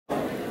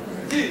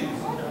2,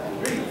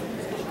 3,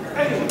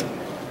 anyway.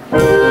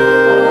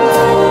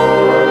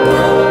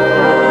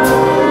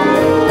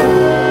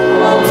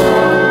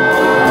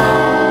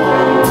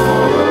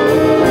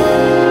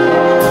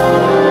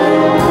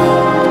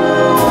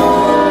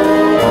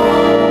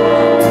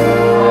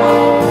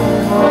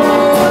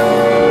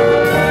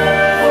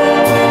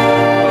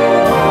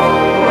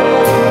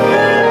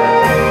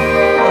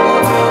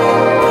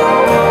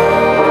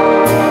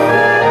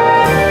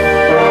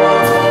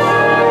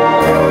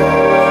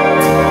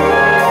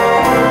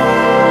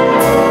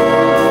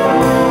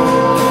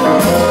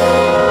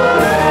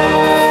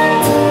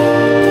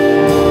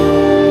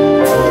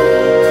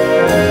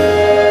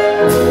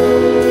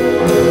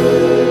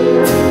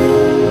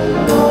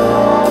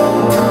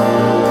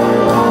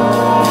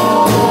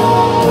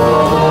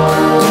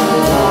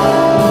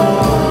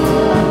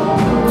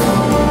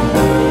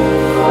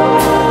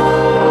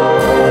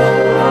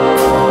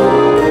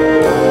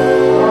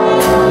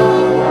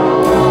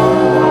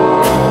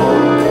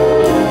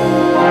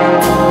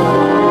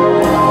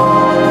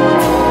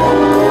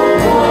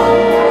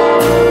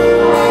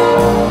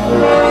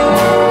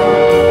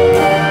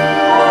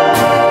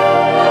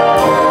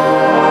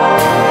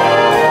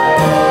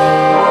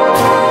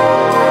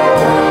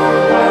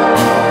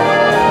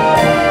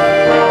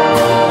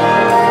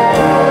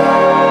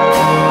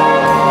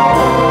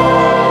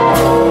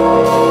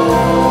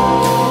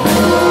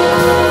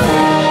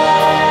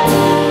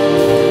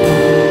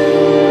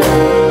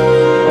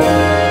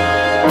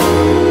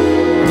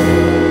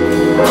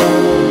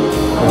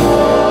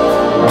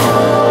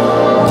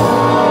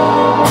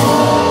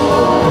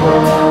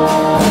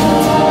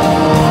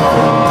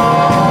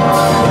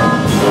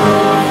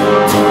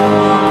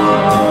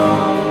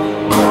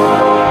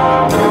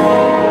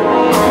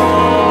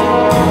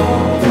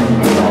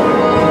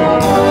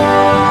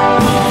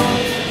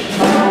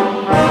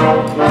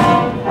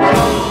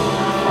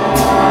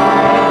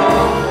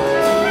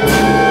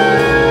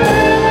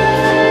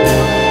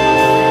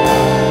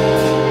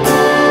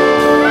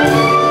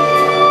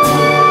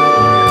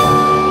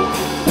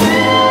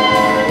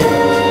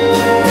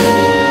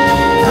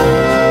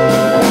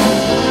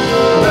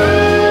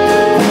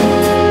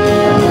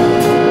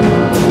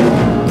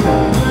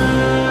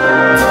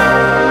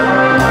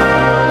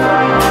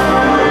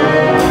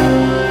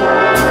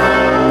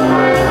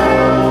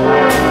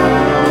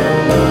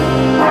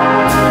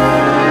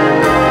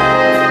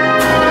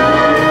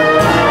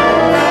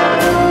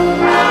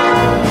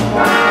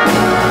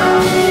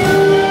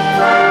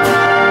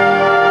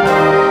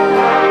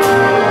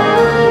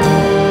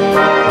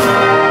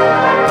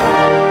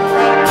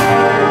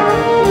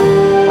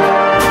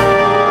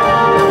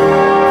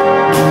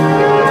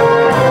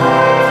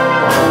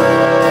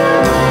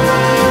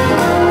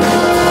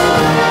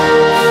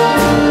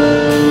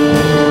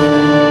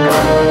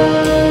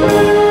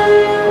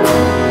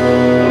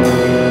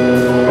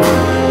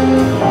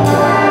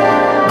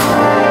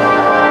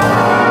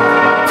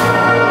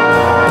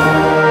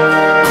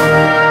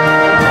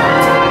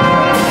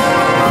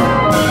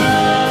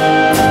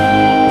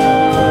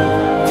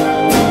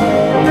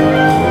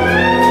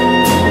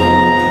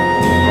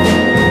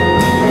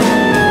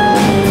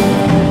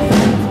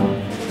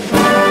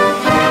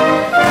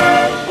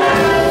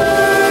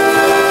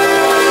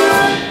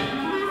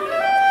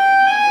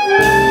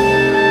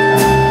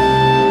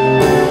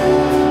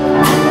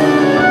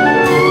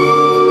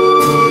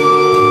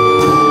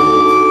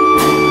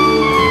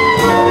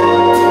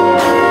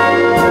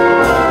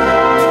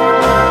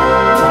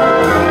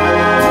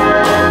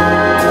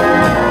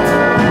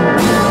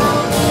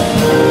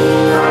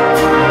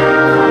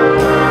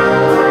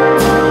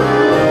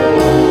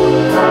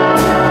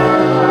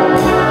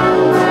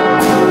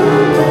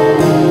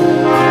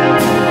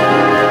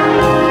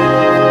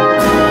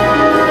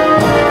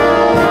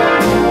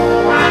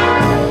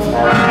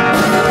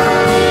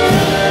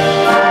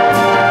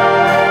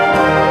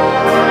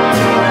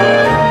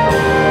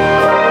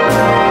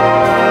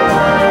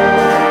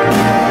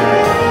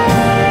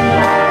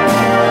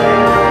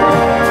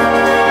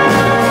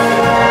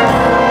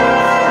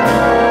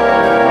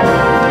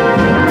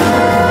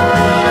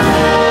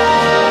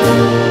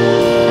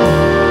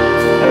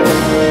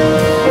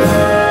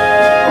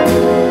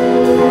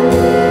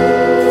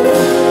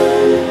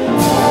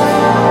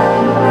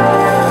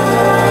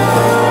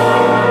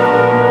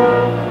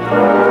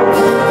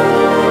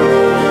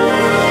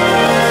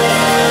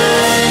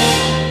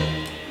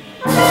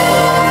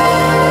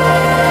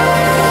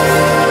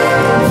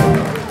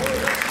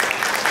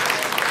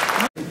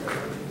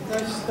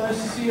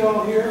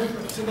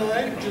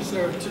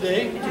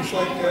 today, just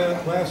like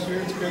last year.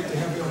 It's great to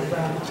have you all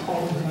back. It's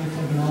always nice to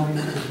have an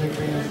audience with a big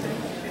band.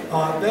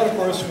 That, of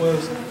course,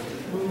 was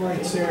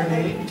Moonlight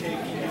Serenade,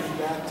 taking you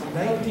back to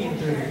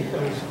 1930.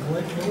 That was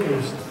Glenn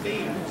Miller's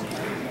theme.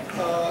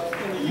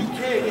 In the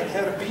UK, it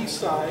had a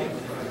B-side,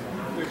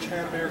 which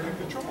had American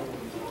Patrol.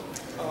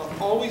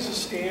 Always a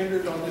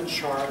standard on the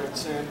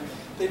charts, and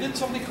they did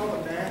something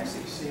called a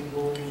maxi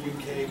single in the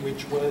UK,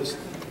 which was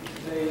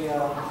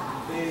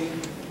they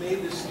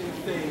made this new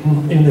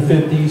thing in the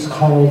 50s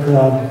called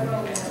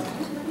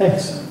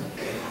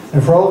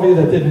And for all of you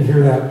that didn't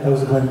hear that, that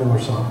was a Glenn Miller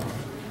song.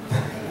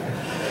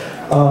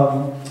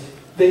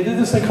 They did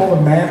this thing called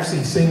a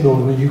maxi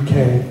single in the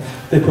UK.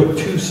 They put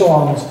 2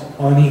 songs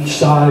on each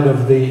side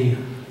of the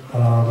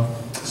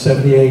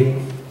 78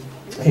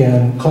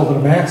 and called it a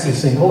maxi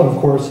single. And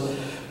of course,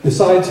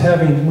 besides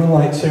having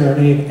Moonlight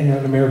Serenade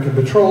and American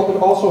Patrol,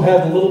 it also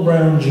had the Little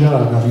Brown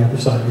Jug on the other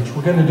side, which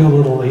we're going to do a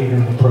little later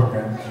in the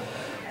program.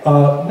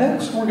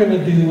 Next, we're going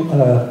to do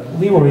a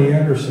Leroy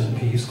Anderson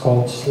piece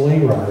called Sleigh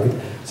Ride.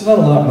 It's done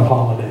a lot in the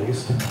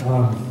holidays.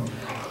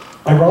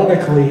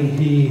 Ironically,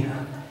 he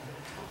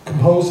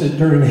composed it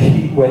during a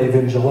heat wave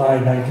in July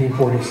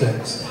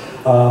 1946,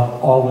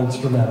 all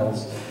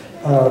instrumentals.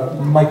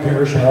 Mike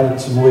Parrish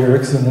added some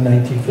lyrics in the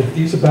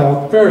 1950s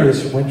about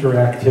various winter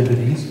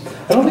activities.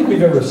 I don't think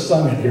we've ever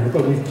sung it here,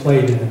 but we've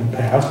played it in the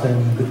past,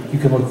 and you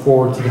can look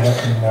forward to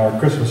that in our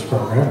Christmas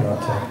program,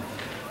 not to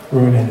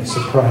ruin any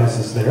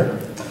surprises there.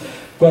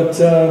 But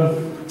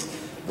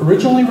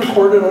originally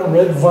recorded on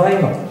red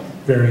vinyl,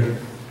 very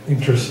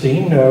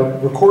interesting.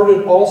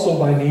 Recorded also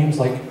by names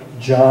like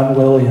John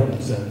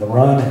Williams and the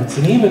Ronettes,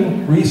 and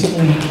even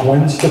recently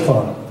Gwen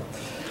Stefani.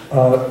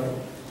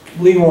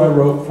 Leroy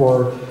wrote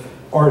for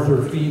Arthur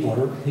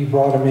Fiedler. He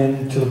brought him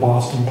into the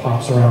Boston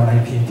Pops around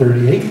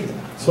 1938.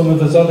 Some of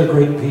his other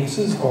great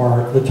pieces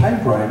are The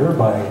Typewriter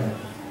by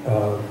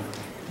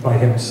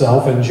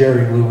himself, and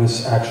Jerry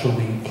Lewis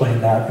actually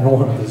played that in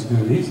one of his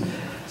movies.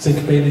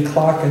 Syncopated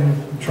Clock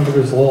and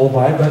Trumpeter's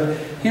Lullaby, but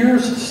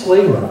here's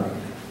Sleigh Ride.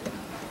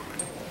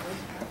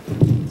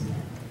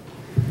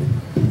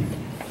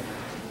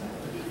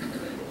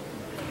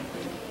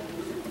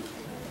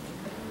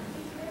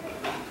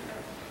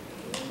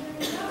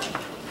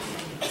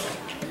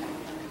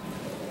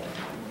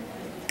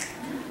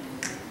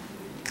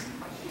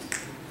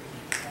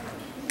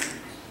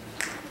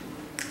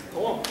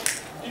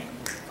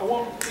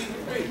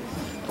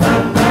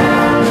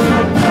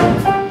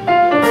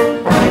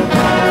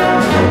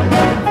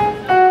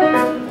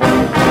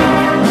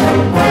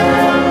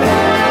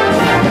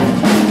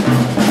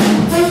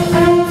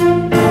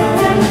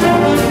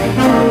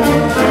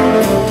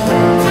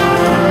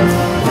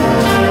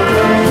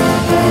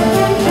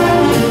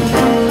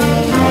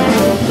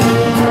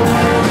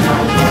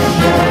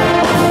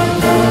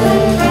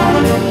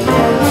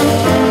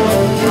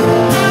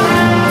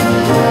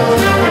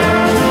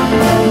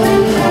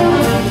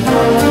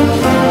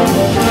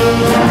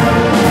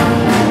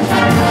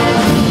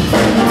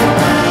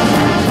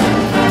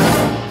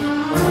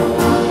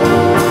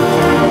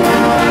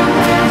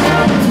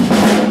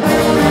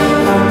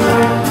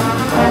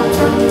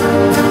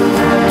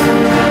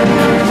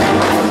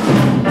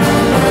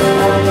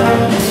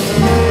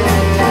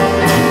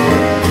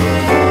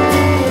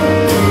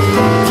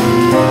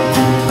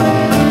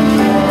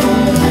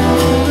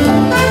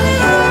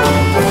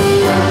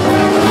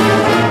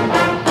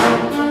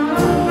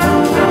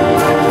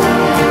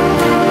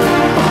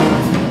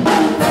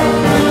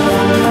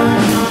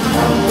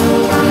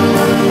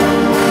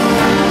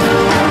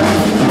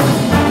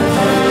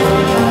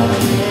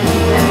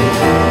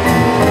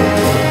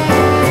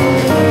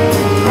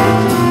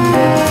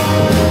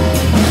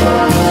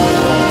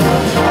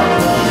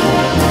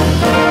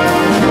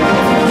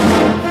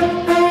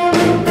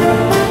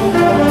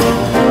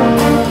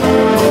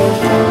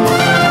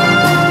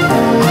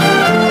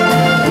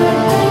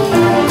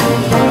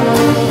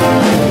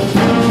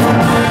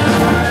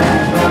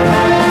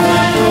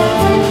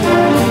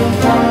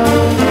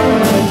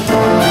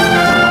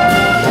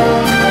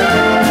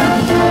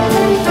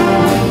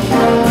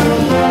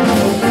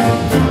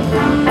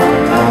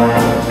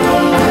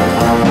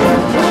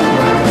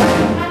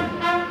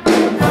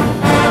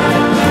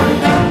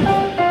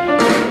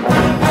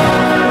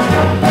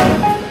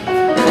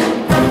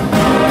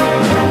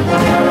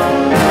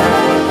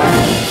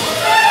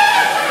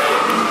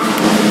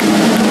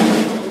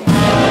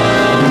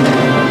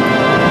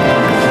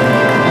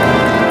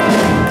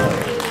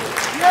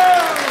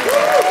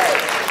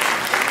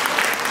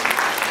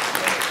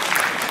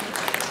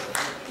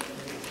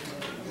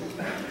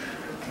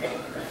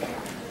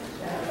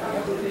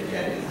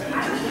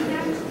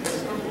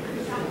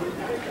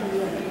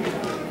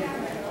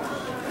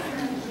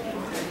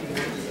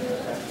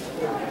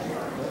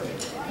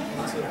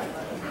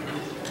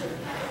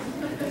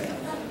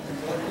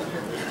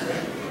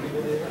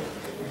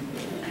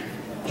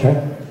 Okay,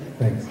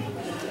 thanks.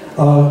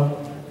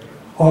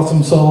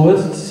 Awesome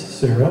soloists,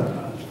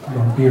 Sarah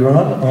on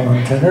B-Ron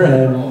on tenor,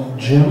 and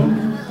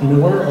Jim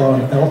Miller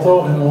on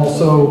alto, and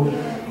also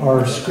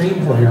our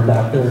screen player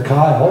back there,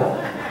 Kyle,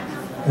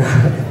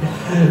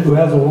 who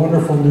has a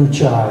wonderful new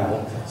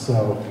child.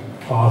 So,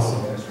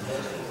 awesome.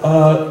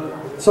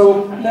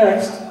 So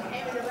next,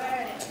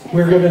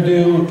 we're going to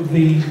do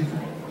the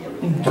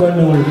Glenn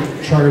Miller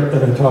chart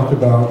that I talked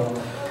about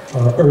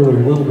earlier,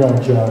 Little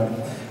Brown Jug.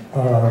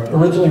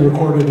 Originally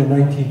recorded in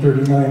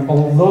 1939,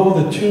 although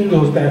the tune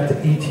goes back to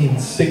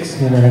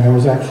 1869, there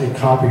was actually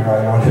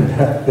copyright on it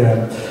back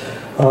then.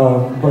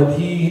 But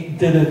he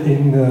did it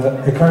in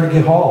at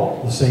Carnegie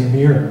Hall the same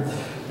year.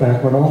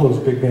 back when all those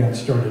big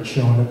bands started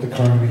showing at the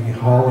Carnegie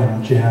Hall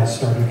and jazz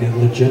started to get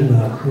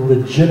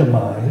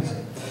legitimized.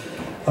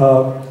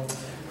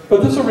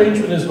 But this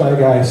arrangement is by a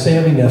guy,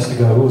 Sammy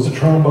Nestigo, who was a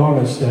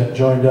trombonist that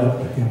joined up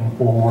in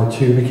World War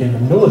II, became a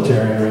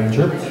military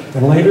arranger,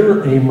 and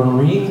later a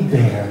Marine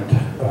band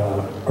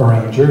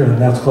arranger,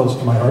 and that's close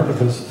to my heart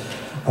because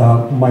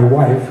my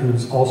wife,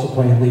 who's also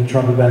playing lead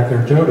trumpet back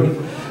there, Jody,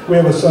 we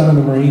have a son in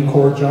the Marine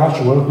Corps,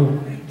 Joshua, who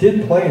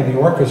did play in the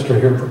orchestra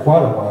here for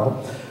quite a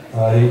while.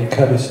 He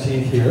cut his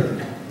teeth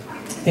here.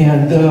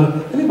 And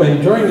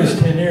anyway, during his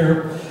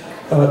tenure,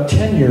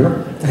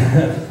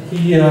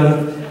 he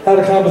had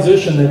a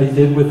composition that he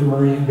did with the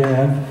Marine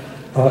Band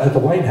at the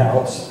White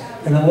House,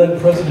 and it led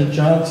President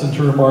Johnson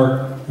to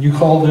remark, "You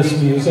call this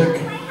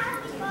music?"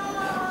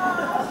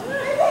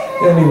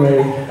 Anyway,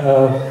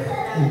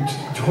 in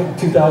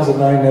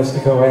 2009,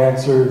 Nestico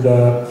answered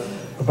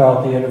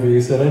about the interview.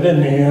 He said, "I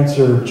didn't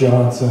answer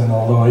Johnson,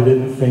 although I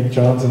didn't think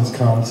Johnson's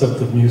concept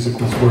of music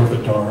was worth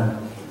a darn."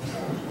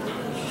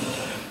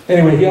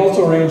 Anyway, he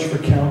also arranged for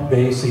Count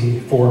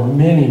Basie for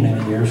many,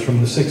 many years,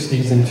 from the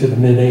 60s into the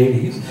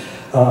mid-80s.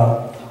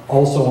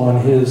 Also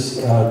on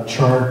his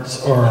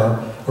charts are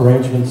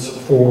arrangements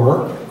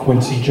for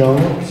Quincy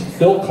Jones,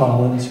 Phil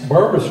Collins,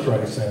 Barbra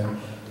Streisand,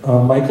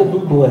 Michael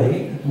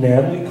Bublé,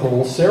 Natalie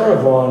Cole, Sarah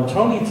Vaughan,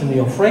 Tony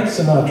Tennille, Frank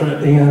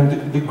Sinatra,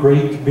 and the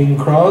great Bing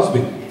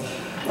Crosby.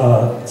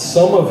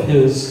 Some of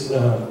his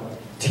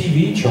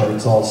TV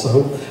charts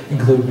also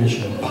include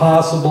Mission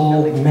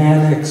Impossible,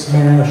 Manic,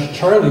 Smash,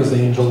 Charlie's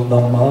Angels, The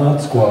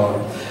Mod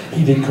Squad.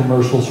 He did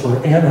commercials for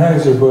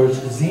Anheuser-Busch,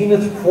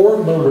 Zenith,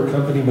 Ford Motor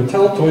Company,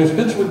 Mattel Toys,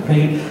 Pittsburgh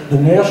Paint, the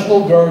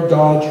National Guard,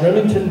 Dodge,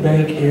 Remington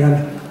Bank,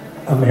 and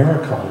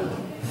AmeriCard.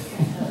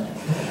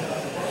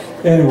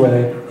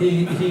 Anyway,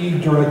 he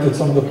directed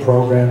some of the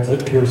programs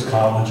at Pierce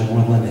College in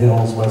Woodland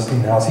Hills,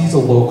 Westinghouse. He's a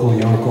local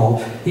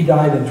yokel. He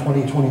died in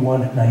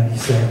 2021 at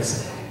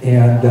 96.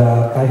 And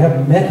I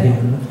have met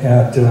him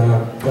at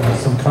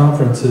some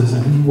conferences,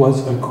 and he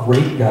was a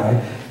great guy.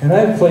 And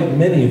I've played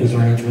many of his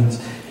arrangements.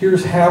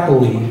 Here's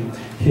happily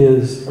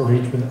his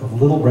arrangement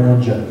of Little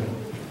Brown Jug.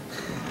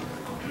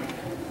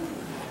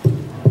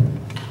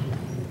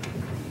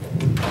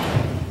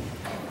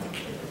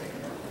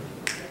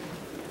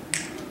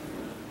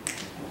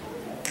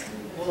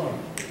 Hold on.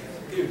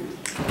 Here.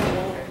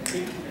 1,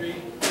 2, 3,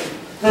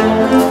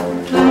 4.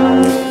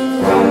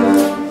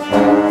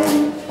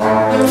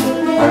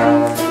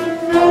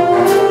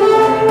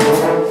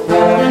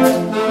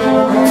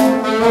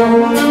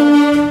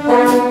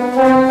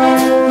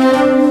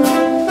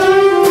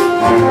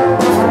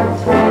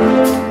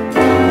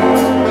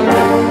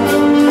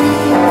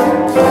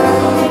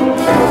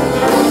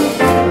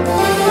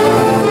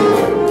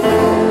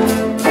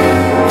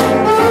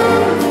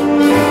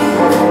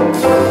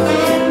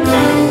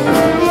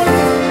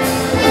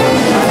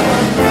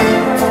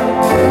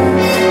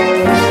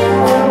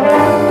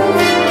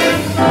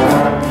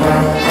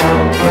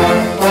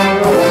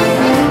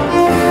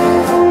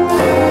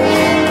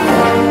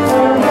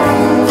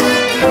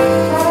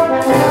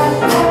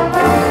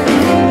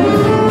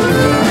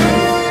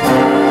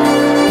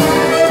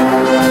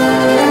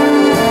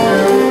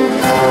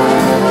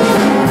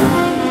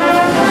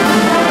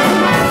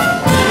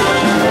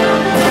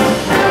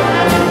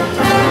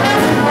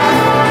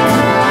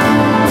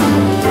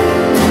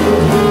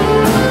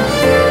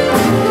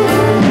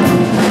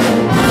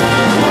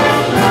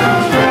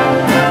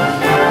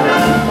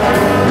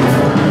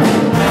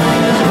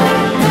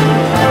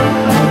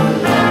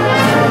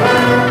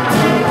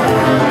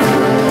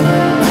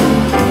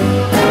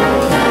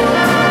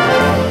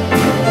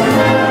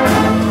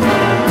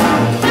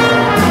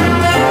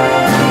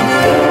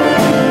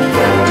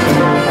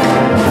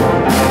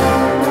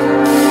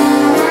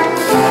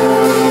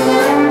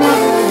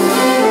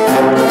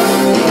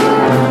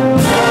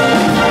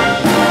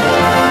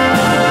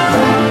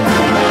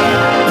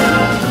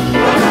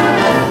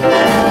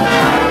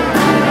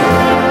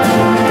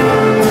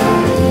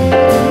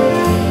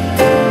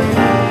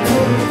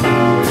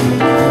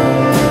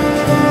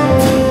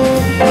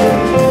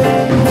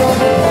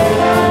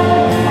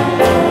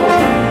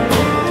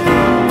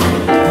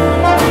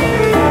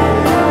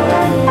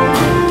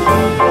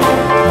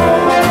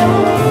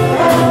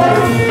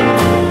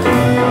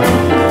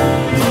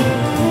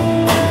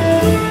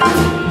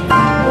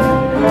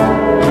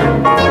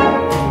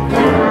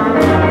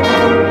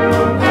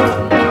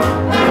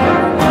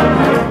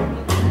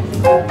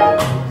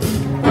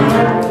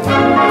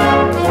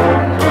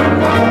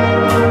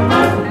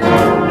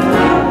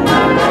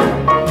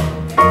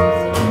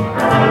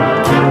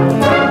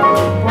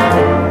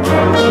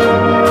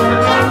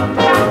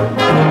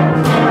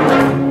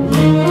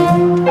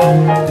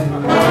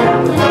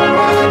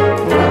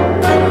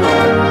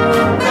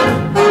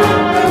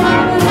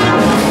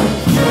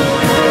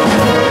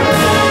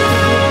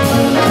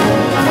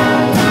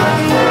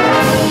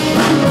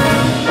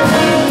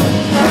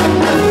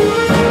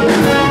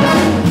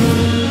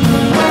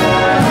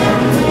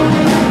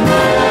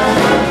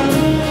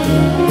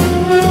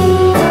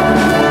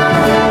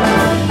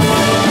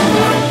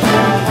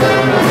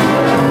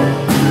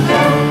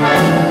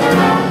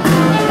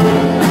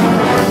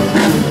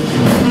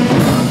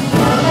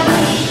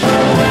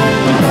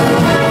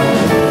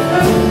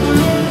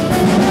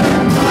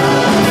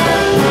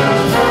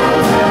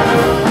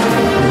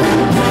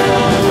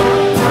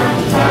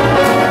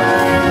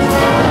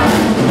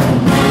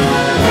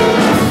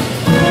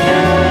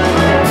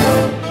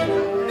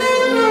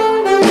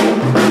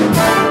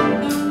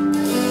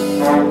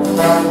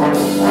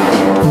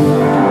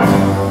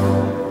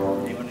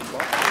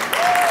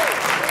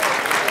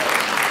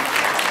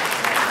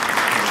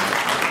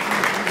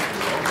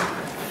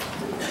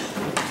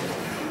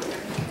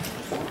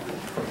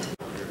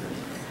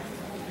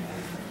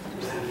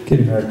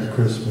 Getting back to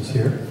Christmas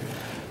here.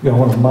 We got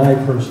one of my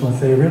personal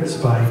favorites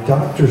by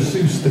Dr.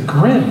 Seuss, The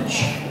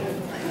Grinch.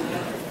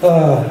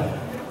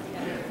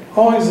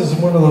 Always is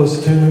one of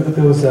those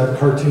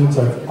cartoons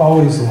I've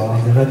always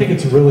loved, and I think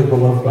it's really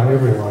beloved by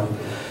everyone.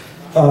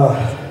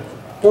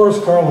 Boris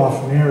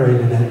Karloff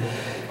narrated it,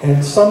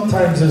 and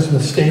sometimes is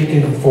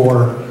mistaken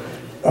for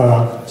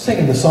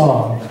singing the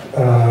song,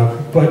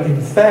 but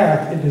in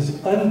fact it is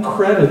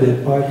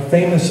uncredited by the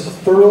famous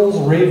Thurles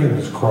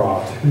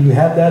Ravenscroft, who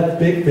had that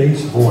big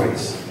bass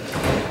voice.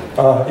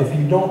 If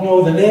you don't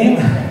know the name,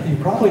 you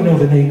probably know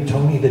the name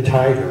Tony the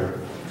Tiger.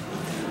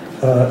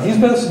 He's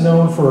best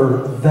known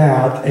for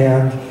that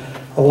and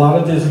a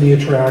lot of Disney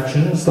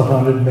attractions, the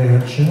Haunted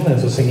Mansion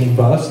as a singing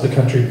bus, the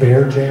Country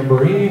Bear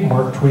Jamboree,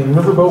 Mark Twain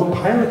Riverboat,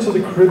 Pirates of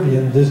the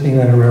Caribbean,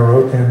 Disneyland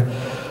Railroad, and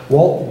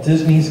Walt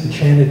Disney's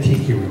Enchanted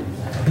Tiki Room.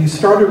 He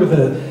started with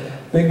a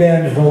big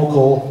band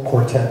vocal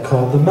quartet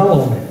called the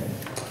Malone.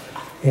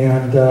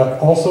 And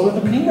also in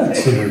the Peanut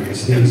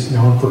series, he's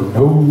known for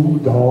No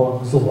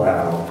Dogs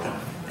Allowed.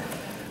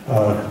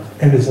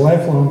 And his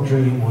lifelong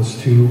dream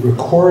was to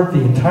record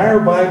the entire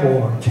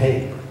Bible on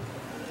tape.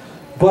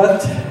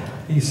 But,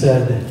 he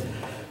said,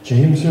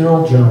 James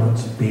Earl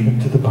Jones beat him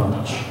to the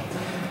punch.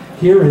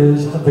 Here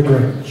is The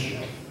Grinch.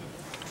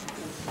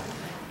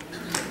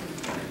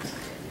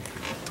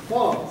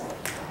 1,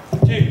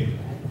 2,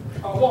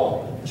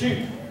 1,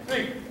 2,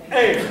 3,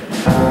 8.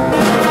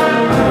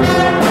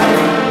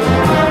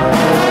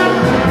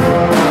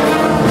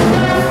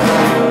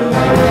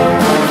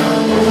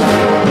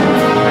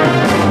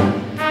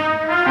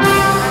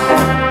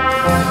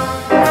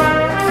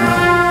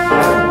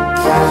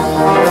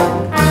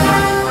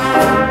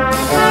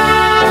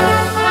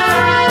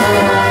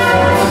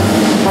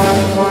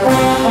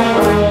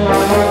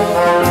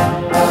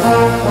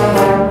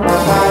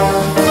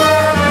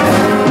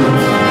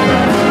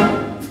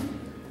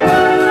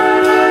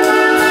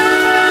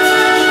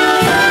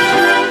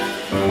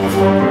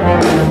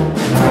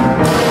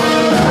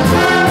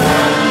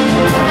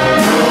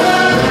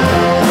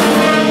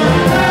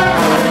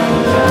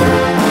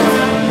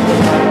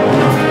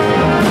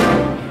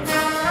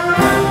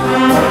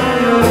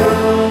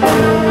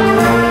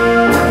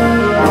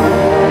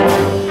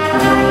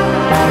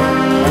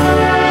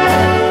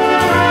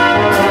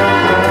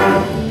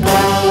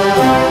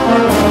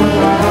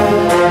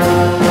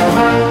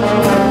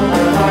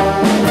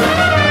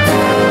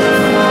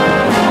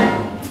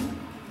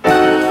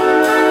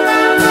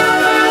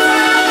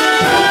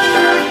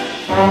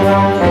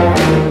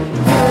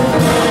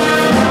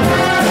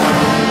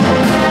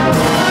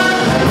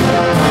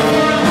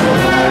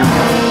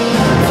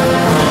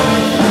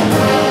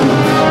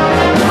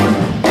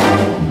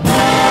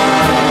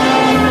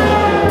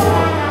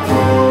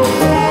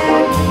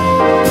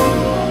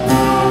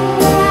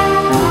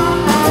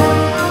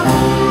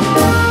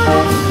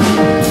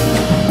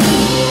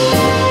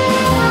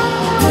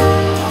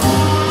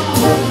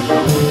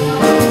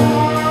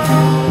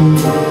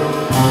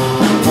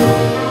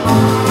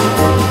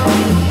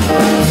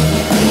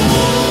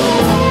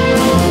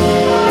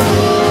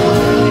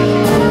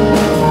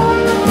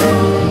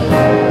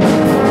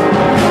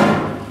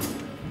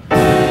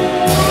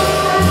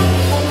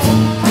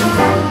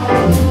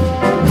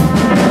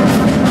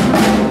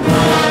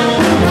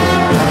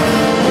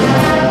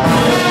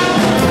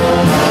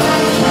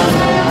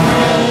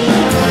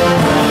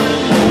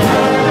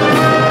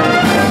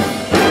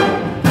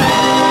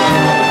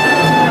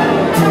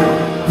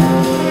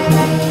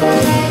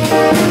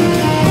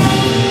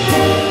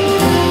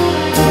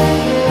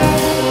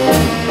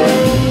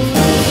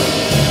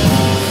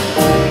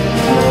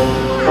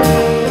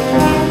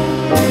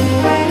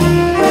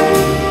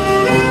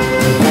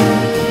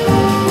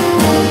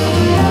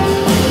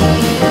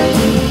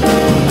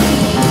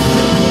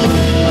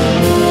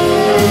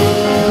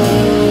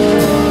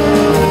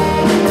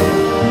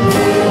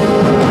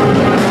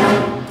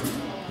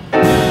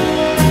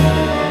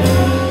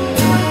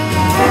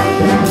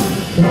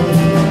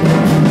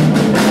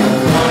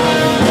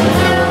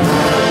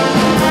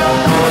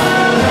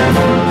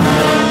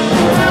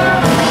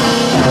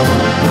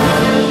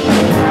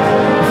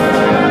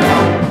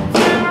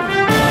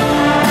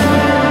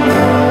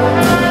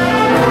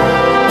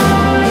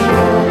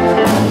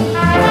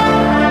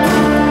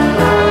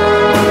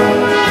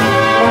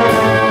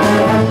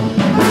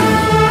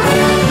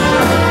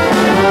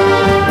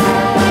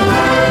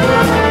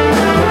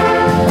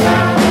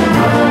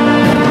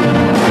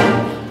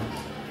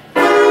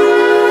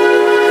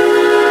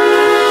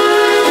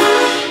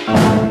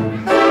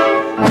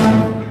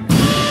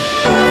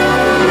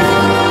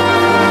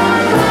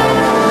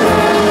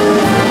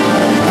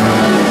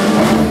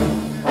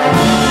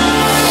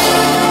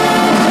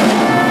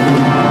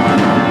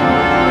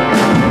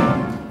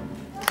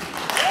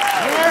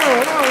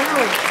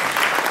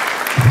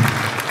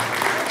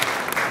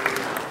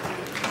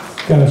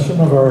 Some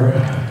of our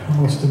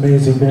most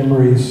amazing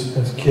memories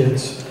as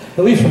kids,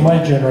 at least from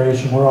my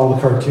generation, were all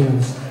the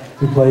cartoons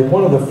we played.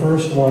 One of the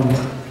first ones,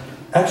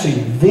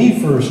 actually the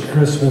first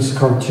Christmas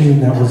cartoon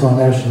that was on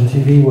national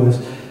TV was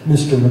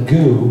Mr.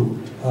 Magoo.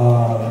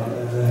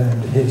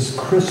 his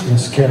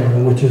Christmas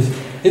Carol, which is,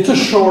 it's a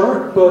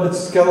short, but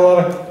it's got a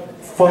lot of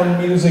fun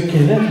music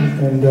in it.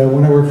 And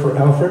when I worked for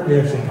Alfred, we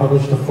actually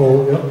published a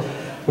folio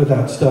with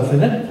that stuff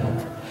in it.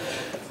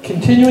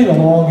 Continuing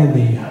along in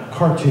the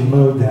cartoon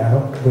mode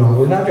now, though,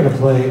 we're not going to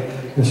play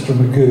Mr.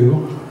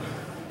 Magoo,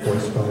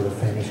 voiced by the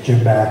famous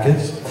Jim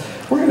Backus.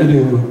 We're going to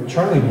do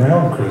Charlie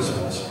Brown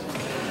Christmas.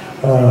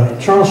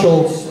 Charles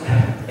Schultz,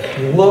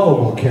 the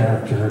lovable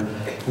character,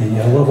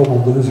 the lovable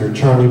loser,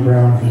 Charlie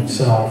Brown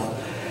himself.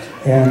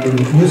 And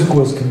the music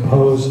was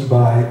composed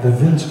by the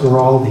Vince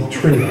Guaraldi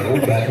Trio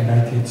back in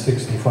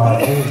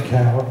 1965. Holy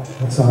cow,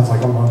 that sounds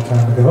like a long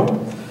time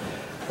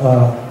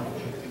ago.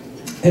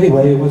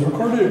 Anyway, it was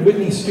recorded at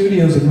Whitney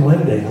Studios in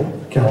Glendale,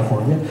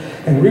 California,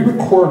 and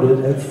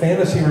re-recorded at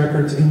Fantasy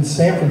Records in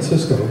San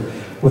Francisco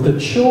with a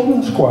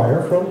children's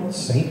choir from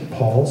St.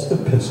 Paul's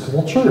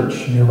Episcopal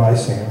Church, nearby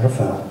San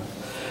Rafael.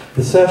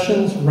 The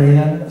sessions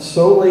ran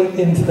so late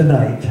into the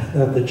night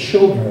that the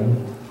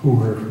children, who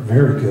were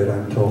very good,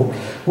 I'm told,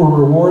 were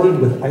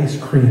rewarded with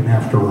ice cream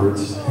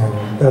afterwards,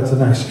 and that's a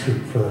nice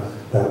treat for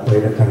that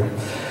late at night.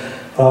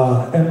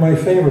 And my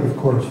favorite, of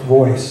course,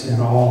 voice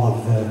in all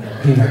of the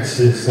Peanuts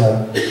is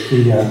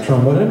the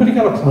trombone. Anybody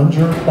got a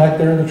plunger back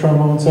there in the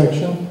trombone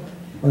section?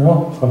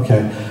 No?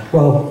 Okay.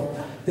 Well,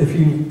 if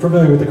you're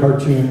familiar with the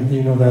cartoon,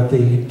 you know that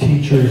the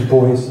teacher's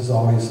voice is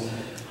always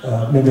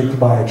mimicked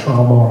by a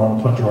trombone on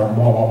a plunger on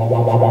wah, wah, wah,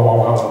 wah, wah, wah,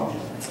 wah,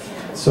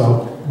 wah.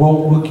 So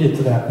we'll get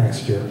to that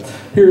next year.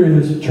 Here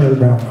is Charlie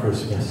Brown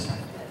Christmas.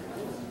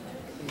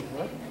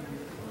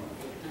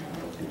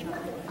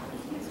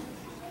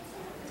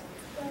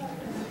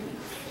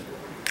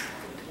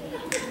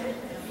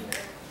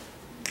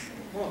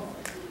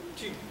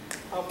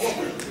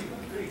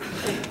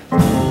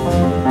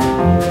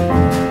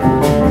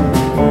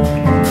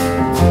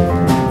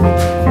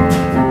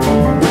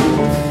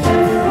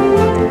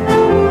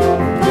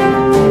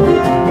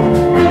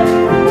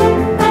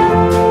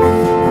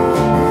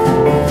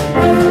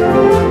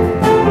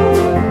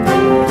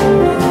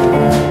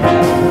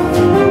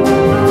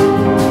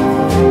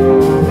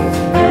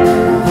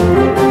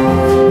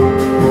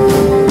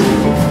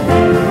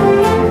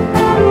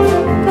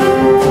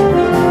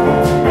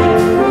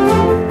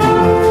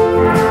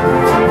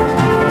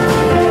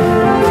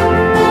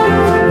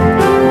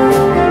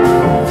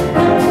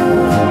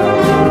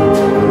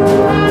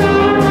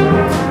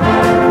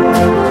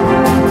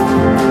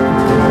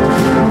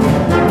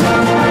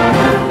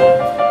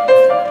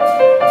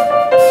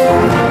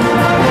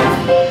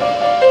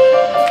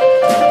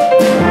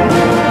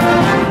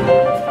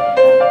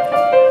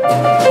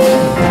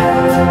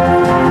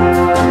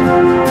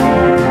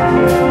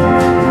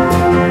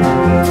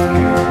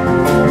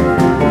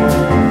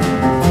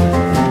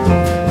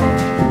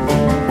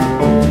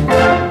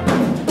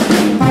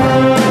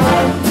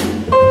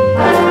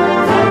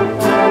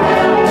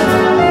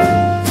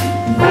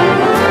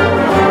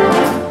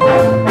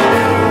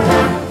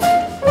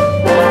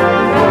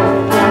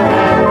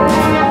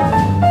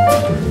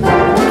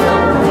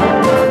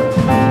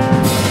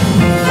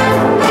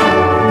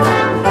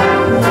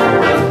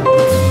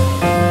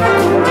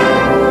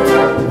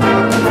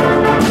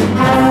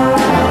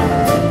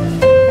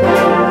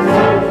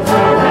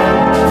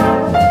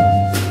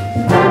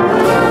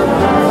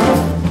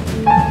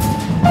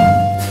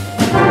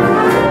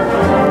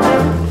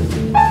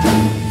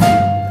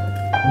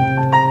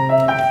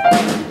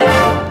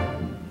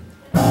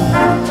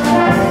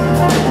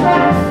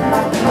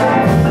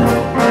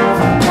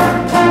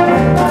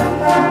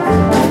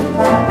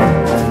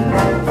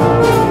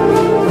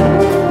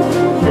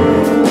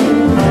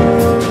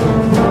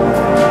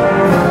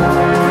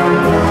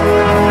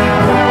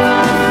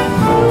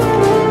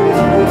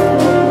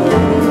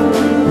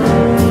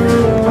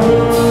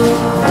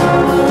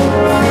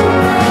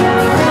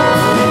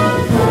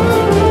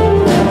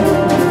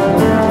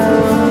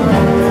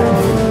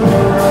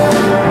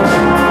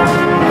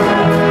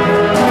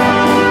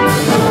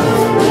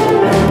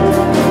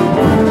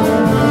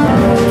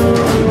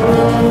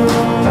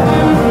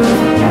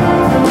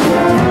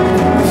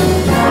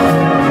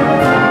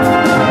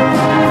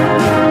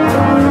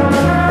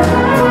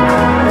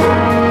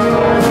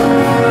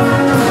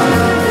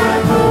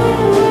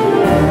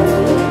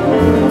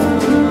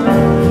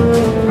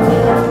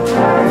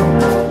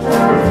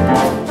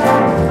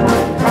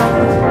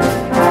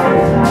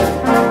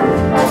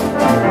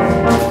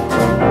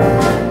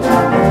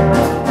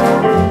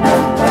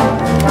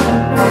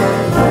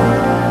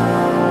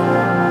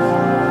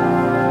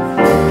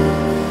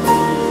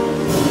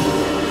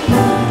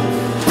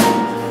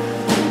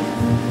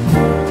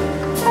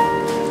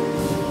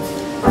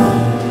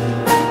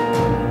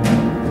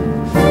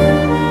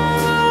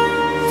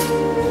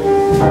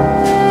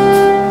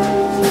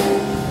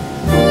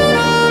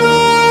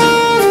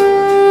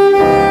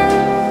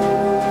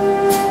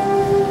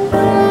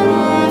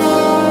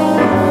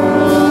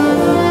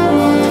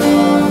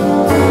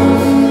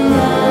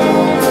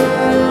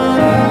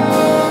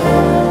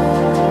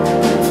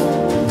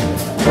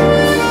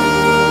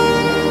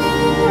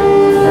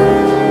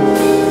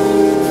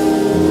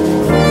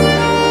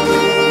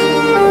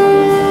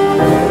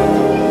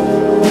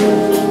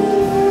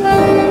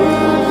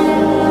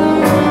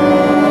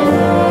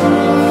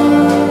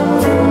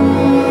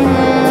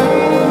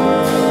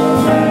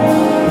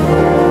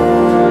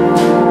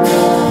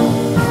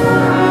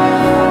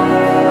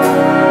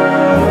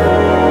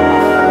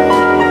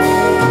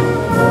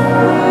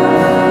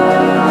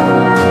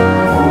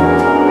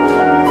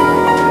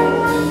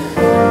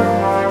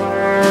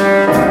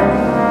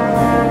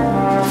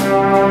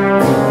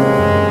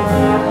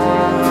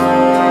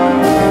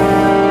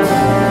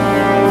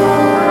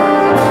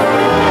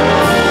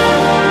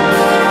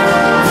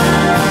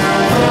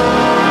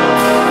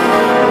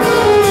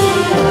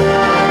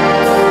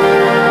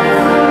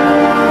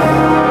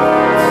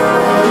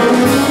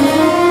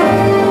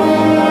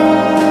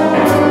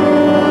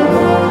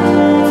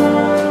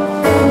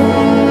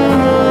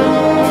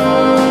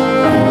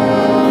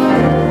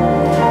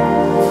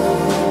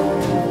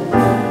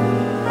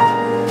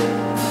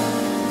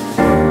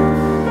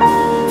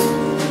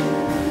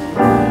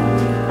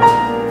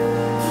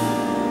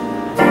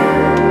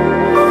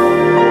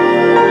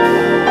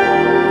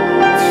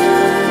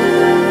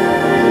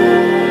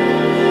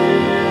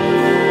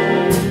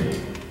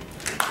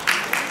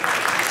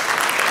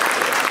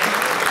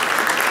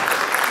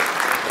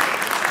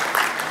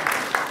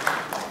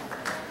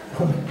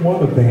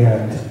 what a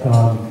band.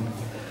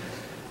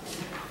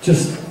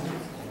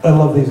 I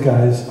love these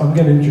guys. I'm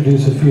going to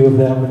introduce a few of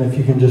them, and if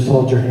you can just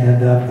hold your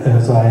hand up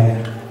as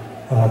I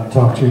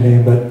talk to your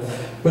name.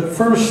 But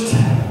first,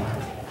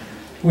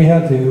 we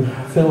had to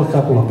fill a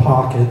couple of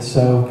pockets,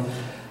 so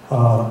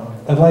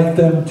I'd like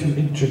them to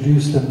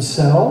introduce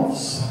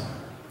themselves.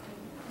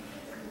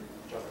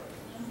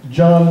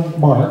 John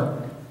Mark,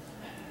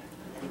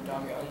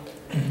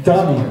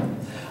 Damian,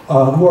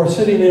 who are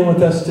sitting in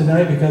with us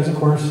tonight because, of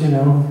course, you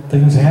know,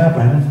 things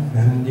happen,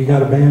 and you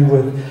got a band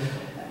with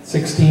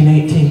 16,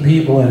 18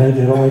 people in it.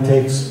 It only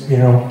takes, you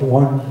know,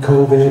 one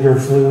COVID or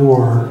flu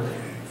or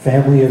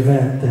family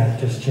event that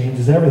just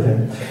changes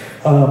everything.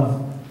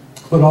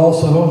 But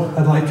also,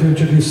 I'd like to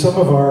introduce some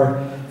of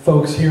our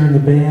folks here in the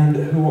band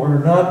who are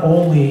not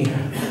only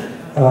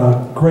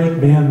great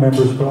band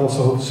members, but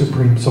also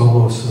supreme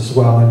soloists as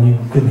well, and you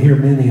can hear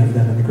many of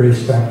them in the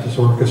Grace Baptist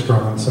Orchestra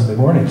on Sunday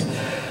mornings.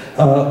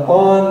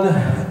 On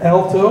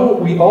alto,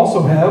 we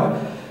also have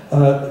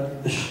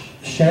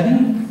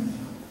Shawnee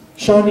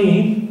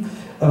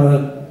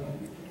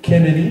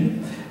Kennedy.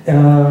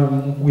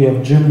 We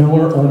have Jim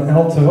Miller on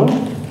alto,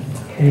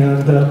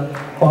 and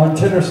on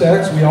tenor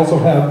sax, we also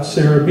have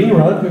Sarah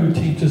Biron, who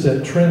teaches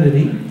at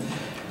Trinity,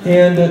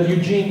 and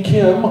Eugene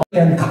Kim,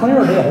 and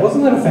clarinet.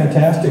 Wasn't that a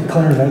fantastic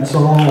clarinet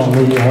solo on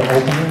the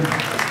opening?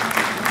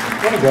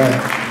 What a guy.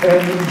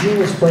 And Eugene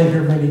has played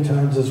here many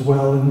times as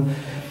well, and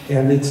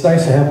it's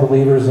nice to have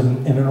believers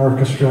in an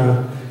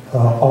orchestra.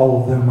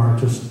 All of them are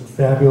just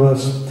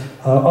fabulous.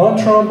 On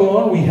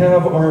trombone, we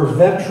have our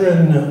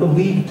veteran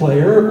lead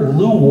player,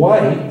 Lou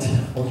White.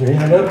 Hold your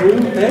hand up, Lou.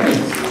 Thanks.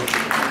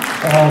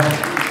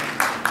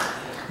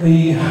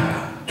 The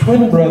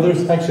twin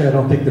brothers, actually I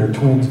don't think they're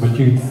twins, but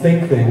you'd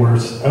think they were.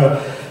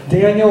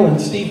 Daniel and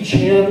Steve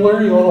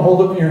Chandler, you want to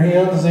hold up your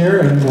hands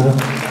there? And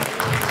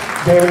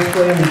Dan's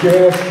playing the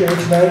jazz chair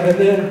tonight. And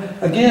then,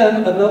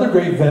 again, another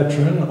great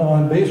veteran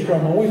on bass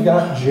trombone. We've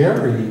got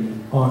Jerry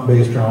on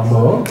bass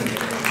trombone.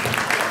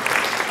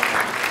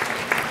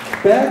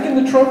 Back in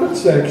the trumpet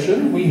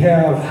section, we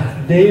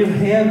have Dave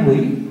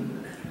Handley,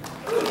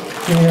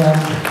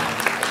 and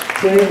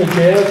playing the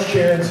jazz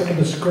chair and some of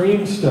the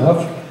scream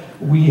stuff,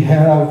 we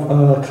have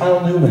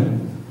Kyle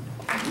Newman.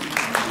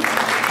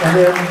 And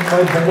then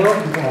my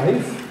beloved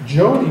wife,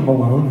 Jody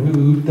Malone,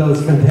 who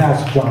does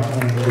fantastic job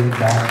on the lead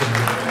back.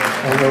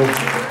 Although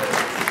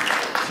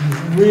she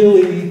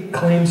really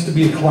claims to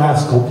be a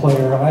classical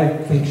player, I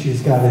think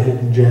she's got a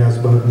hidden jazz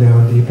bug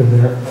down deep in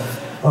there.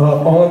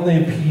 On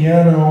the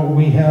piano,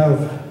 we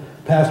have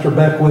Pastor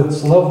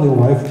Beckwith's lovely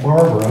wife,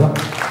 Barbara.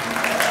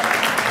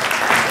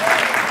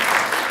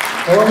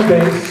 On the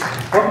bass,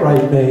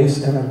 upright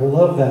bass, and I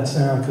love that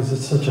sound because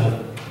it's such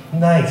a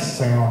nice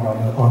sound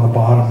on the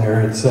bottom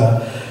there. It's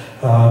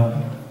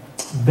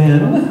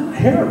Ben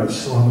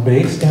Harris on the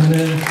bass, and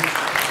then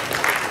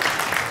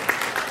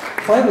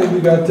finally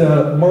we got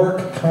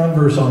Mark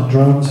Converse on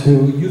drums,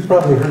 who you've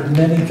probably heard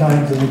many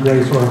times in the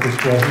Grace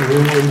Orchestra.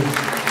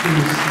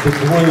 He's the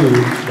glue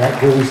that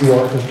glues the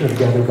orchestra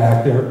together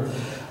back there.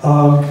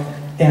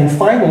 And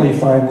finally,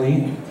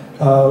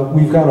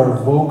 we've got our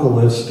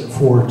vocalist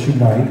for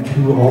tonight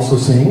who also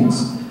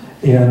sings,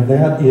 and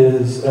that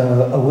is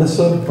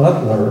Elissa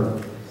Butler.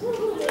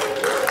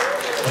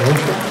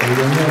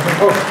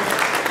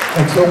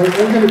 And so we're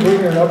going to bring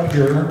her up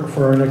here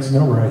for our next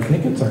number. I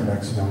think it's our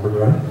next number,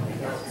 right?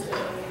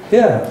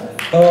 Yeah.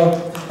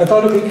 I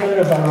thought it'd be kind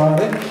of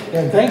ironic.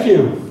 And thank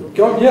you.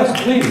 Go, yes,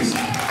 please.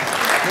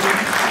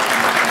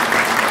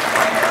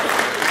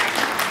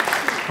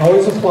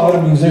 Always applaud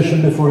a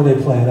musician before they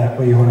play. That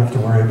way you won't have to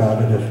worry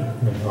about it.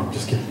 No, I'm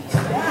just kidding.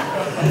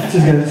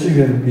 she's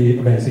gonna be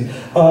amazing.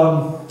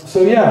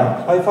 So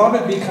yeah, I thought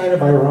it'd be kind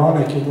of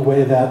ironic in the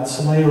way that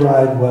Sleigh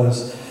Ride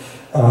was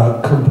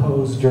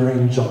composed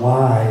during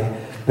July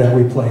that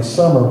we play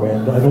Summer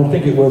Wind. I don't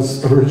think it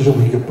was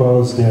originally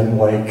composed in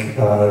like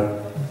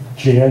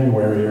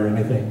January or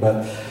anything,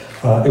 but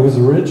it was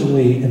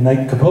originally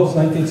composed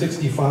in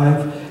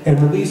 1965 and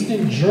released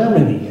in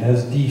Germany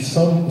as Die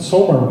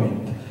Sommerwind.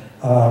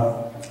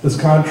 This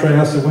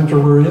contrast of winter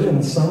we're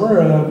in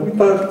summer, we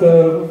thought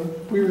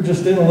we were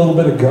just in a little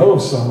bit of go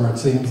summer, it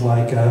seems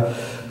like,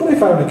 but I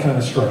found it kind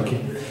of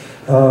striking.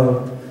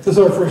 This is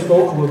our first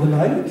vocal of the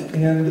night,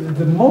 and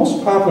the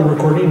most popular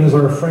recording is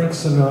our Frank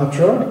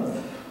Sinatra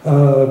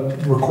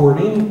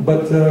recording,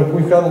 but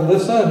we've got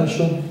Elissa, and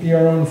she'll be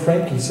our own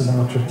Frankie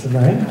Sinatra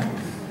tonight.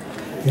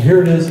 And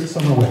here it is,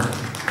 Summer Wind.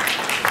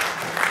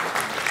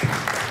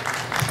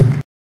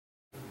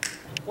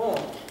 1,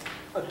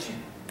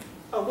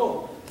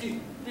 2,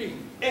 3,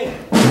 and...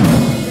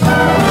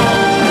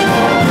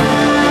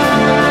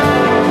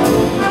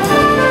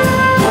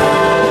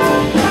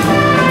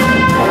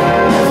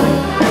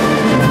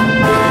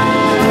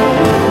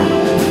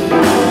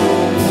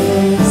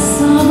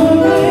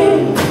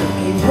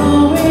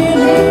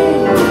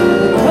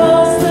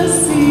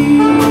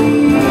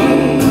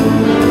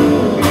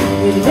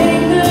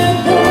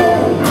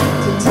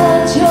 To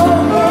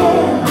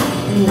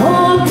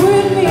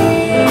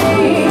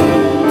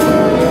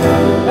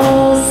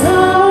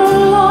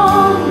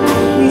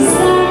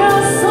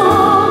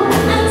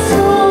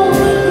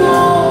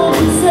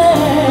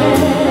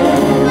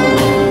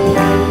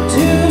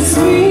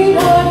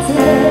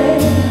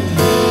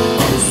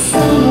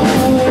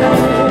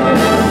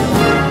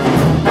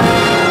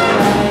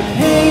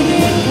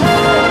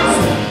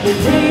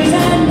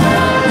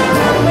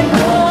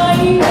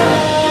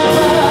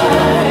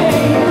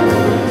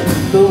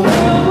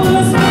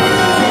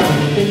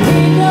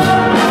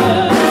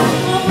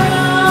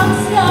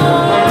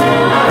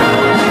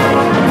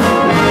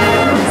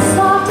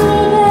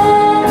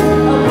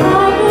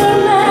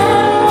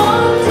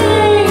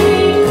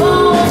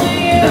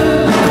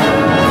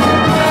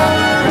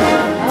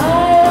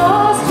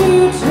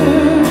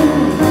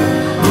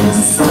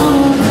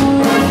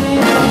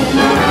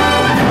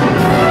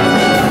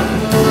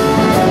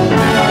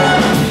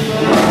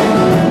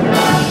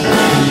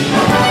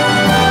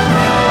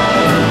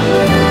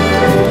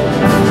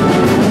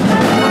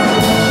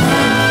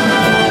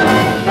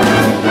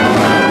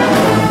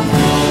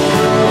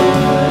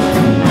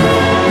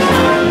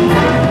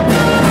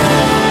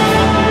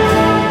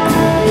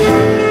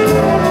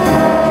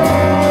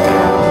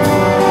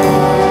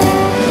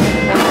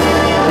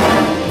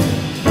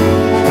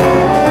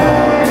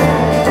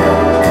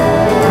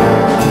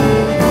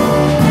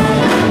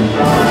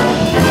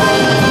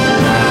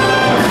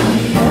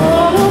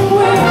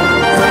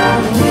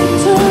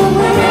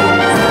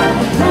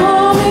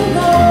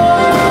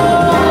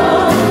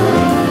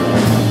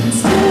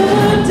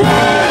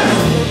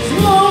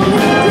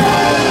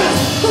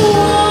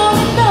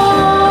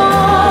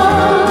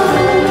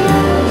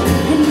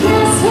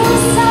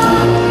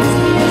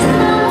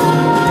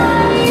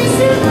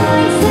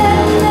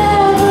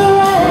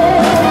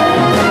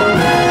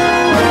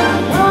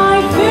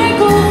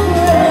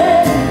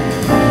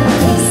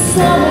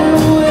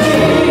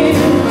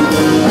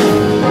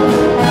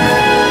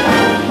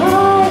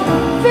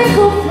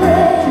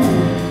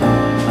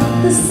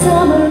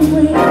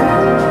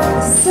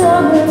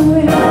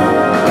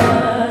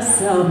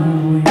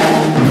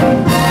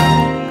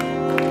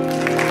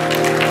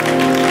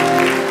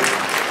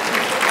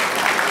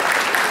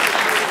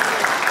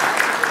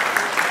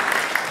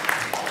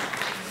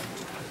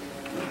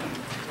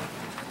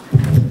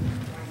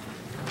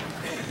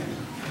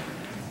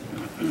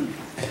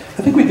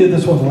did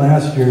this one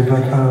last year,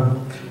 but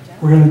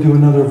we're going to do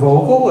another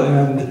vocal,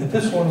 and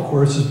this one, of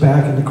course, is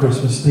back in the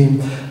Christmas theme.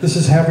 This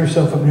is Have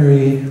Yourself a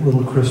Merry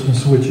Little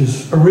Christmas, which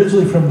is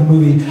originally from the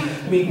movie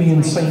Meet Me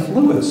in St.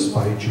 Louis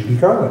by Judy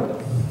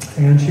Garland.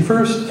 And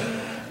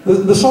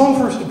the song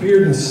first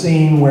appeared in a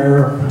scene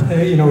where,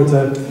 you know,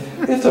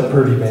 it's a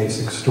pretty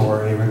basic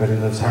story. Everybody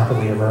lives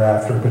happily ever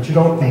after, but you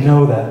don't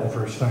know that the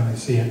first time you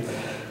see it.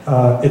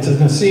 It's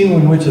in a scene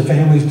in which the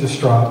family's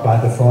distraught by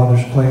the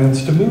father's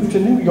plans to move to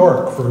New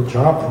York for a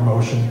job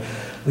promotion,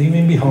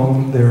 leaving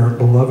behind their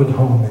beloved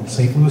home in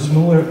St. Louis,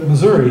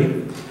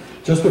 Missouri,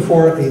 just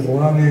before a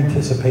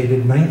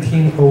long-anticipated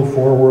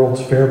 1904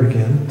 World's Fair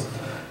begins.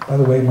 By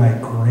the way, my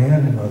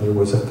grandmother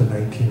was at the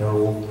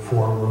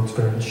 1904 World's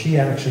Fair, and she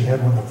actually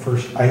had one of the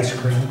first ice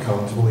cream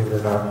cones, believe it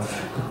or not.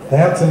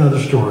 That's another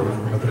story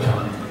for another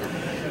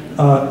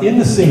time. In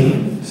the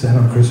scene, set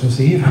on Christmas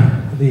Eve,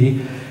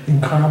 the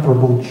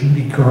incomparable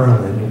Judy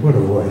Garland, what a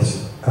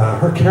voice,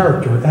 her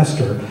character,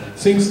 Esther,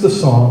 sings the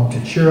song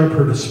to cheer up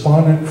her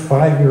despondent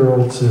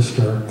 5-year-old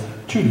sister,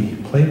 Judy,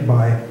 played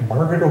by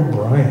Margaret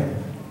O'Brien.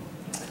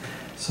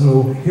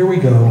 So here we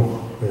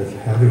go with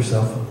Have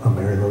Yourself a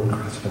Merry Little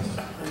Christmas.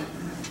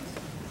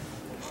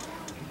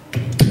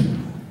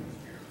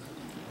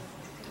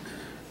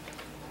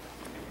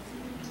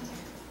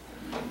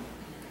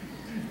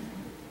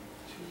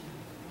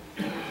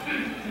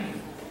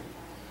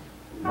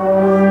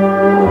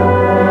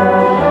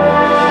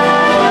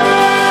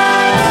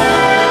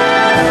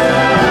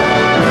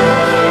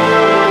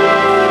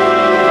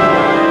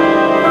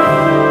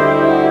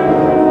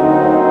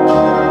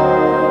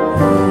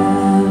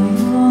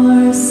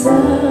 Have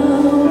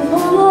yourself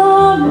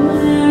a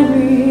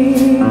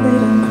merry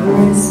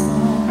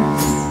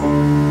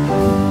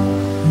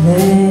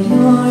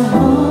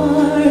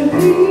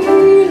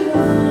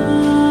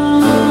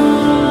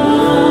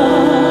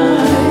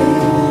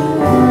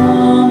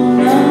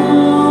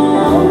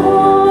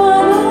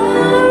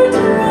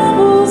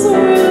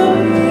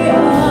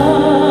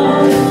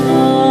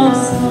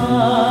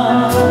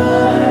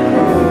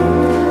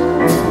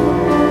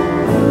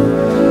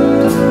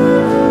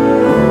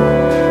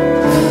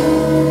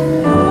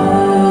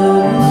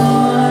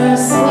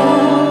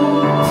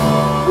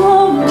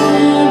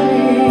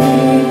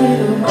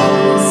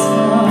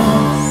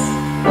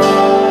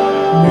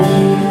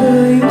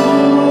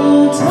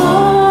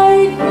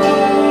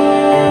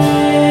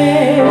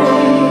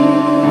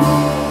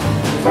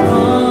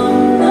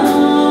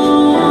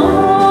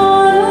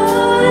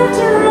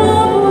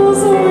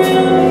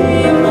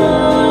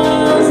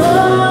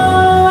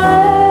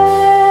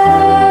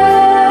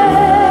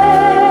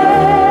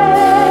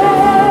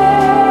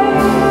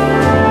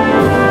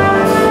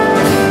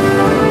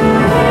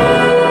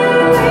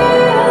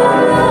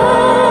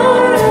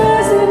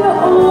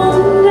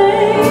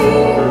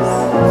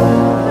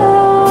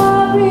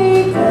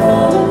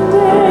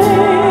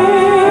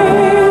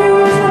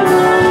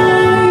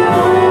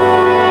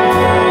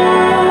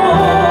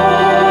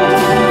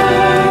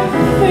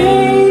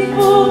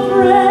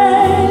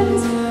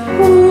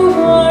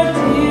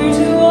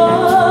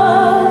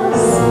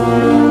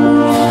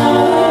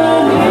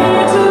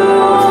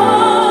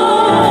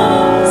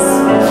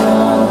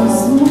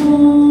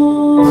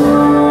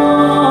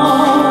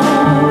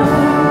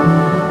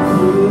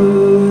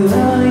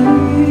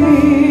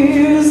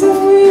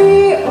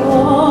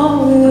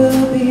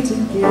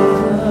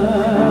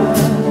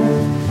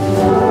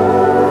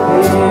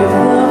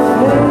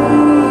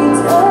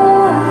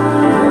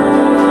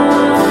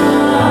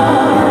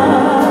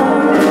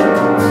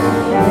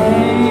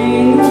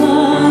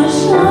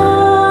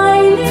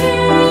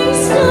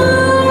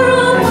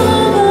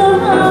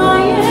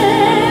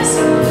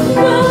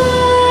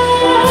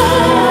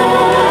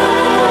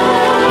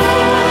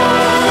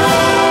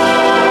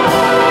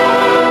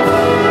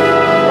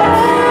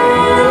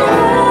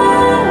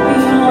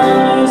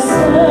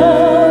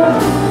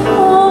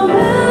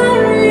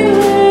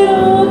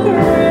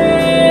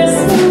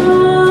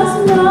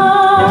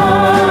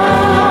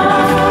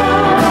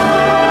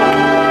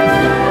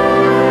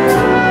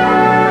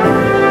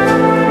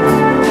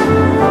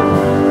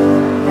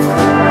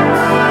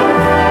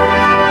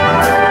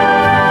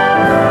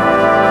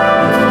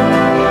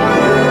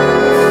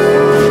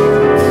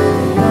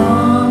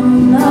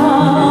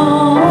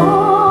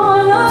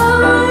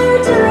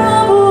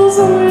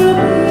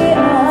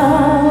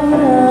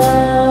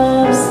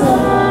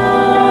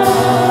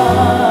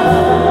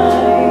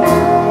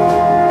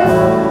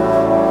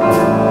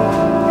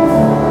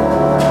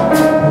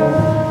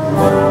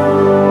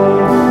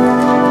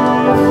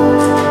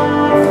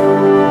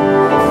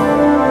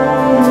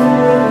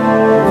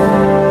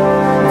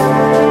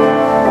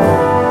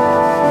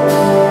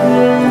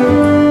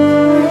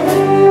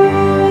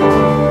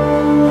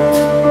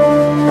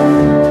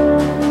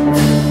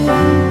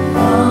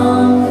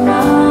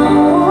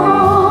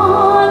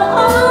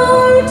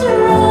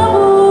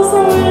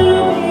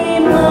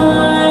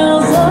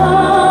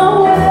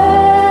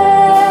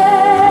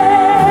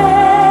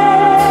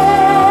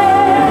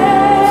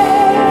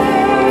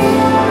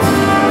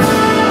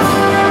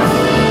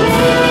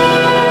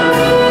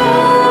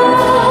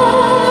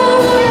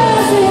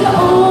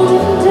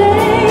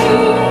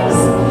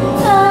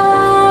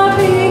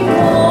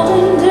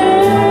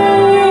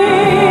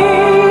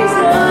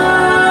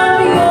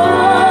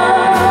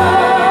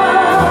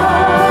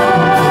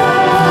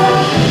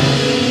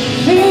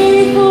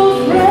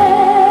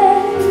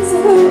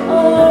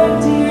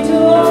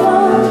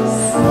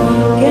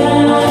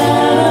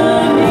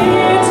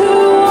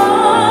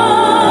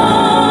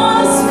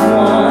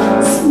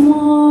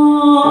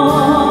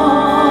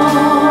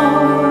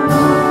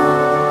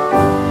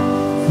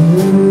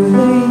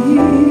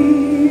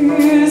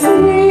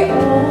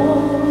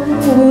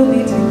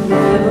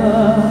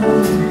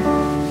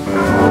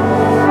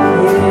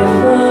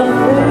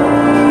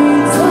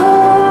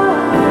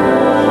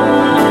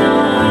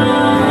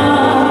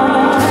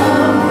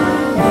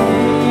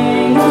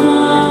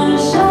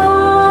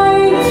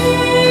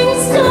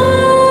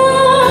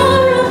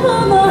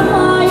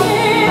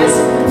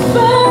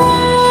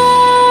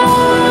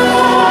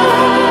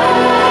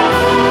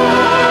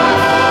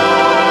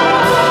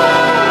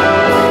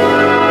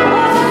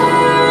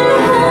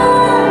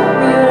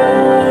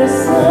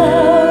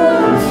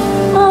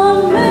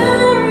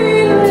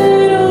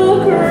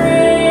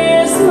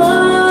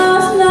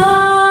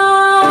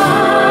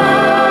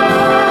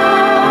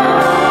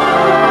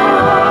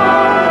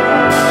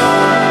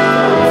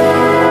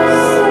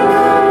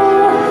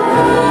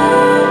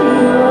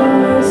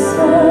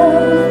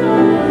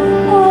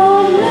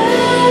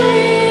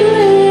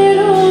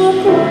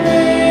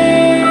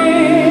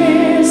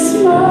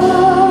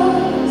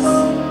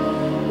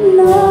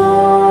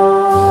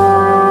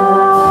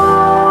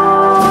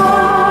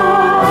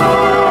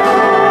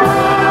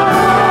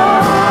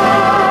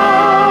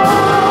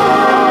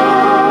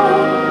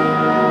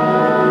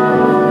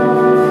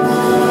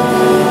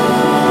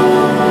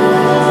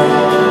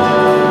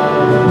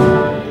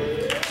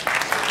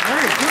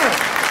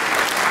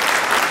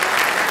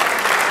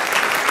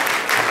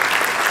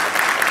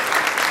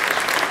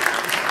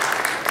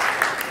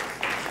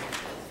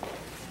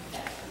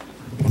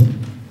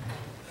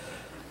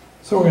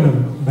So we're going to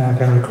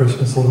back out of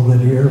Christmas a little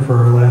bit here for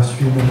our last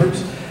few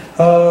numbers.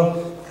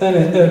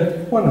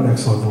 And what an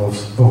excellent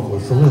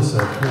vocalist, Elissa.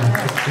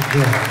 Yeah,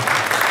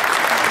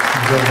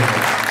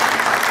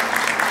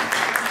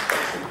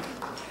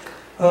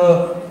 good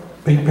job.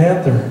 Pink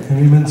Panther,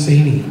 Henry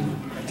Mancini.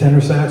 Tenor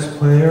sax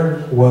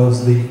player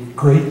was the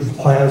great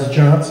Plaz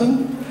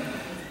Johnson.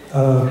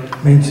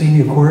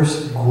 Mancini, of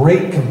course,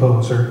 great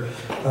composer.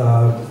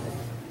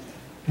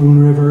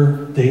 Moon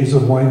River, Days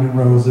of Wine and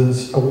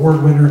Roses,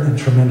 award winner and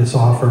tremendous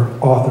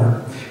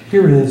author.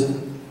 Here is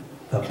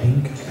the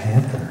Pink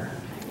Panther.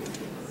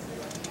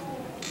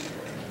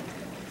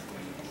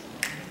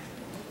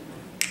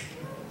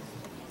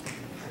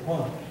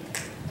 One,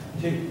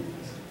 two,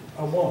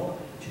 one,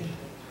 two,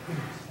 three.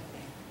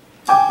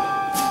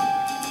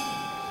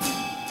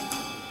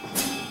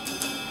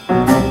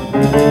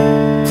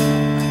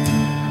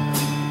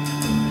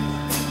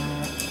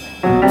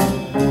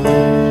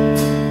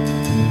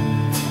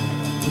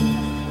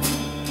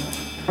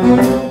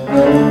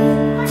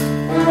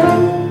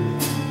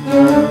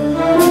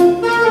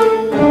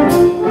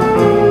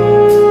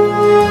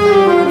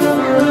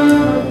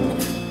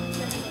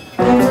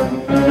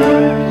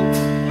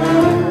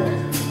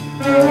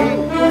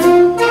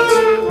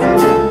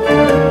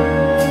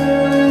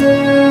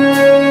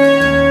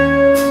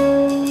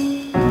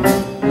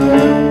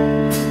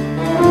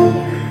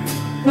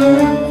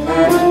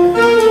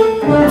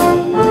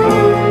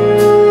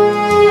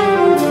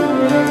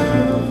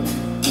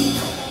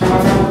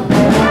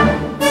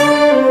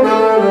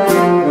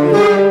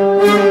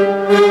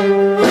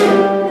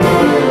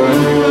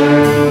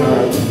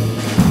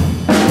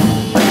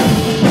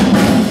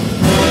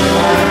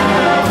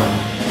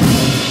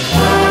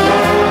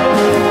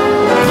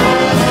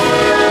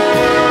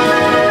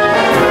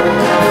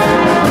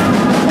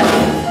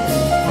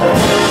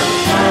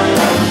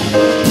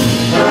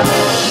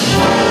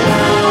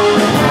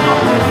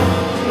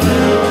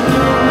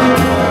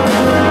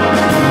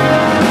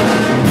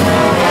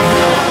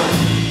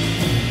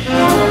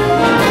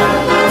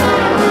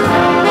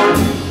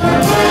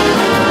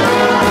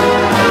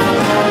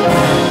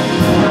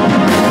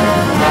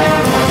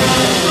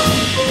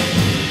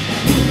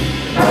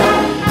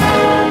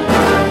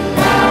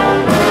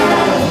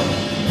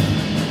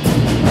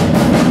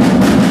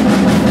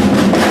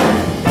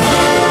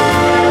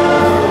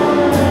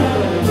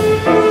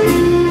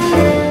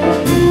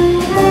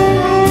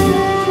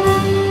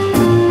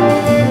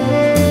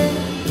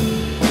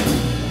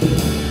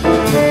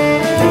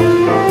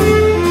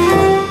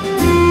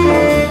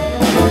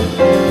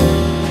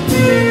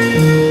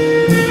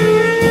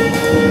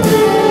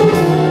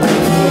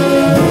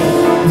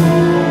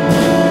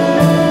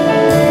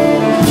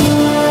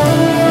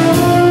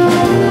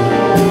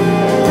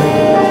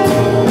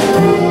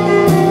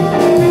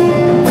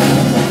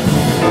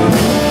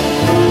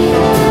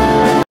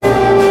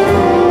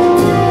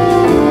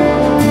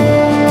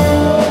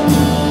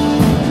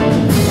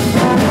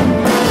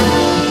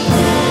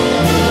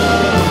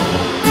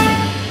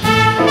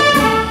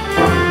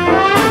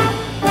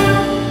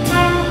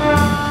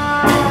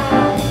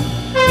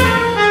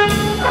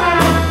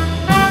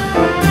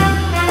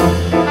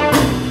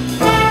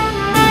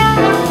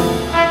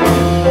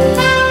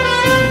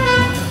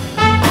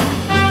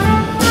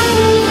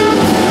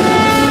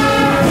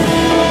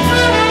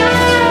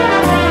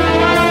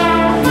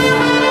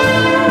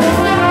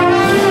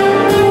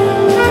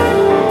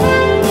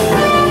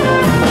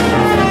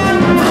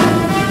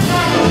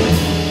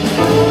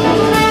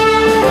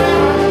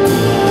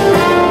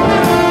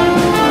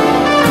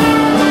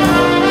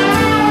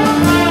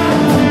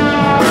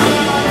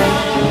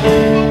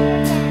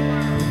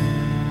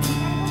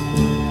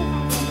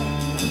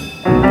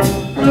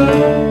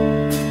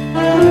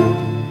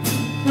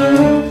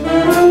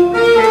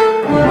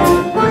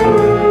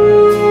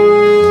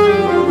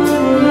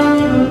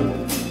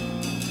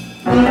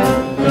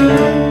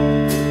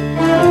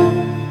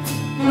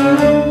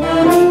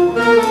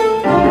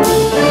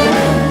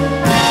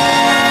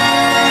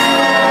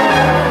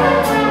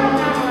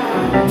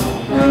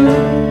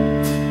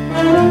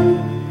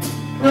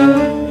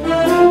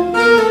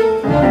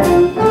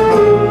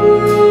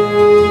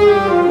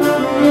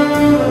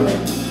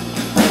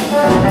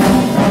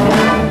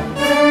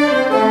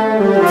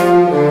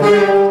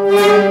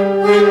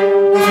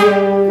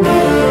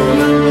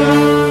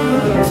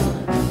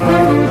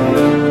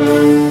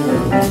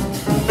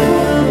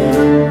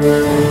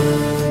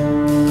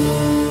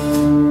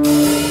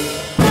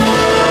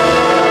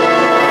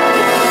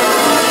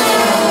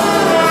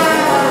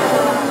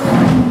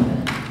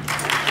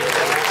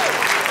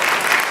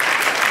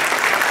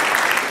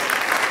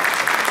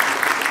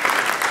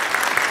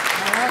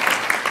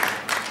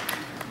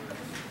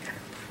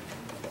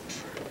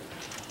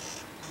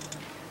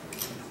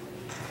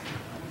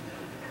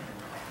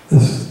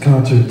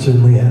 concert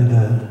certainly had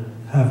to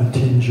have a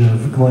tinge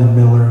of Glenn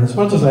Miller. And as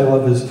much as I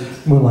love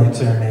his Moonlight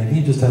Serenade,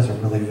 he just has a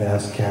really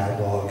vast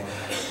catalog.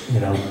 You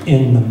know,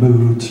 In the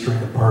Mood,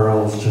 String of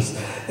Pearls,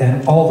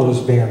 and all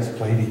those bands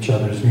played each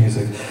other's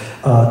music.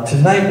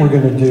 Tonight we're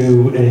going to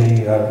do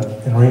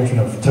an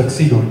arrangement of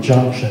Tuxedo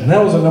Junction.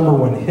 That was a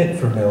 #1 hit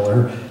for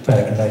Miller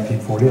back in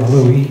 1940,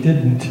 although he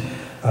didn't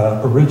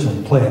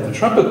originally play it. The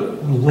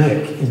trumpet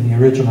lick in the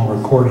original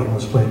recording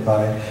was played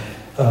by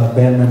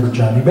band member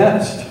Johnny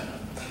Best.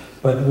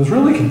 But it was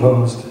really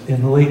composed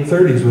in the late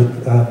 30s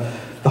with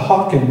the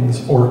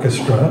Hawkins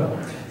Orchestra,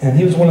 and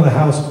he was one of the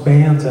house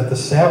bands at the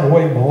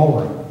Savoy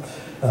Ballroom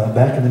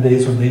back in the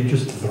days when they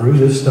just threw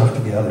this stuff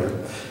together.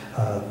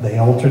 They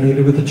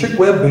alternated with the Chick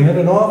Webb Band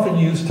and often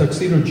used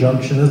Tuxedo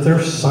Junction as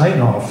their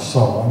sign-off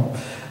song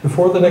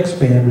before the next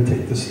band would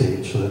take the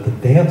stage so that the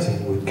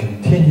dancing would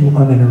continue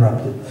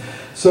uninterrupted.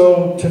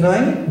 So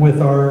tonight,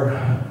 with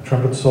our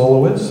trumpet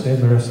soloist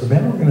and the rest of the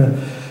band, we're going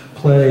to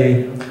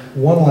play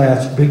one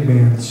last big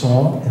band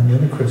song and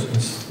then a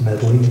Christmas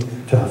medley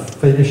to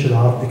finish it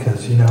off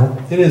because, you know,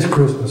 it is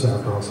Christmas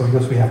after all, so I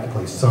guess we have to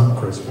play some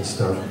Christmas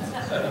stuff.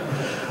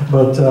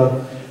 But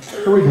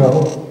here we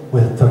go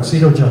with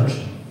Tuxedo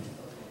Junction.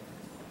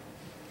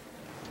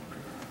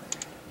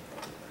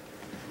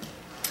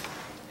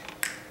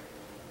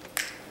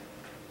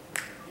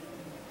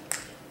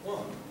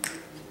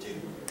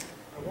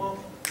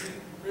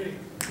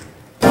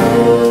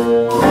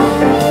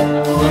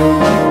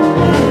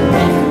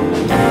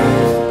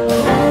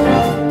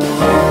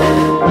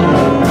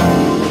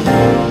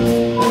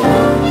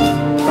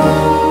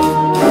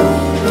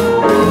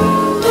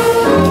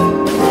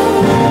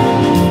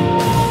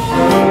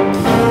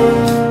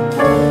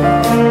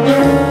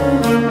 Thank you.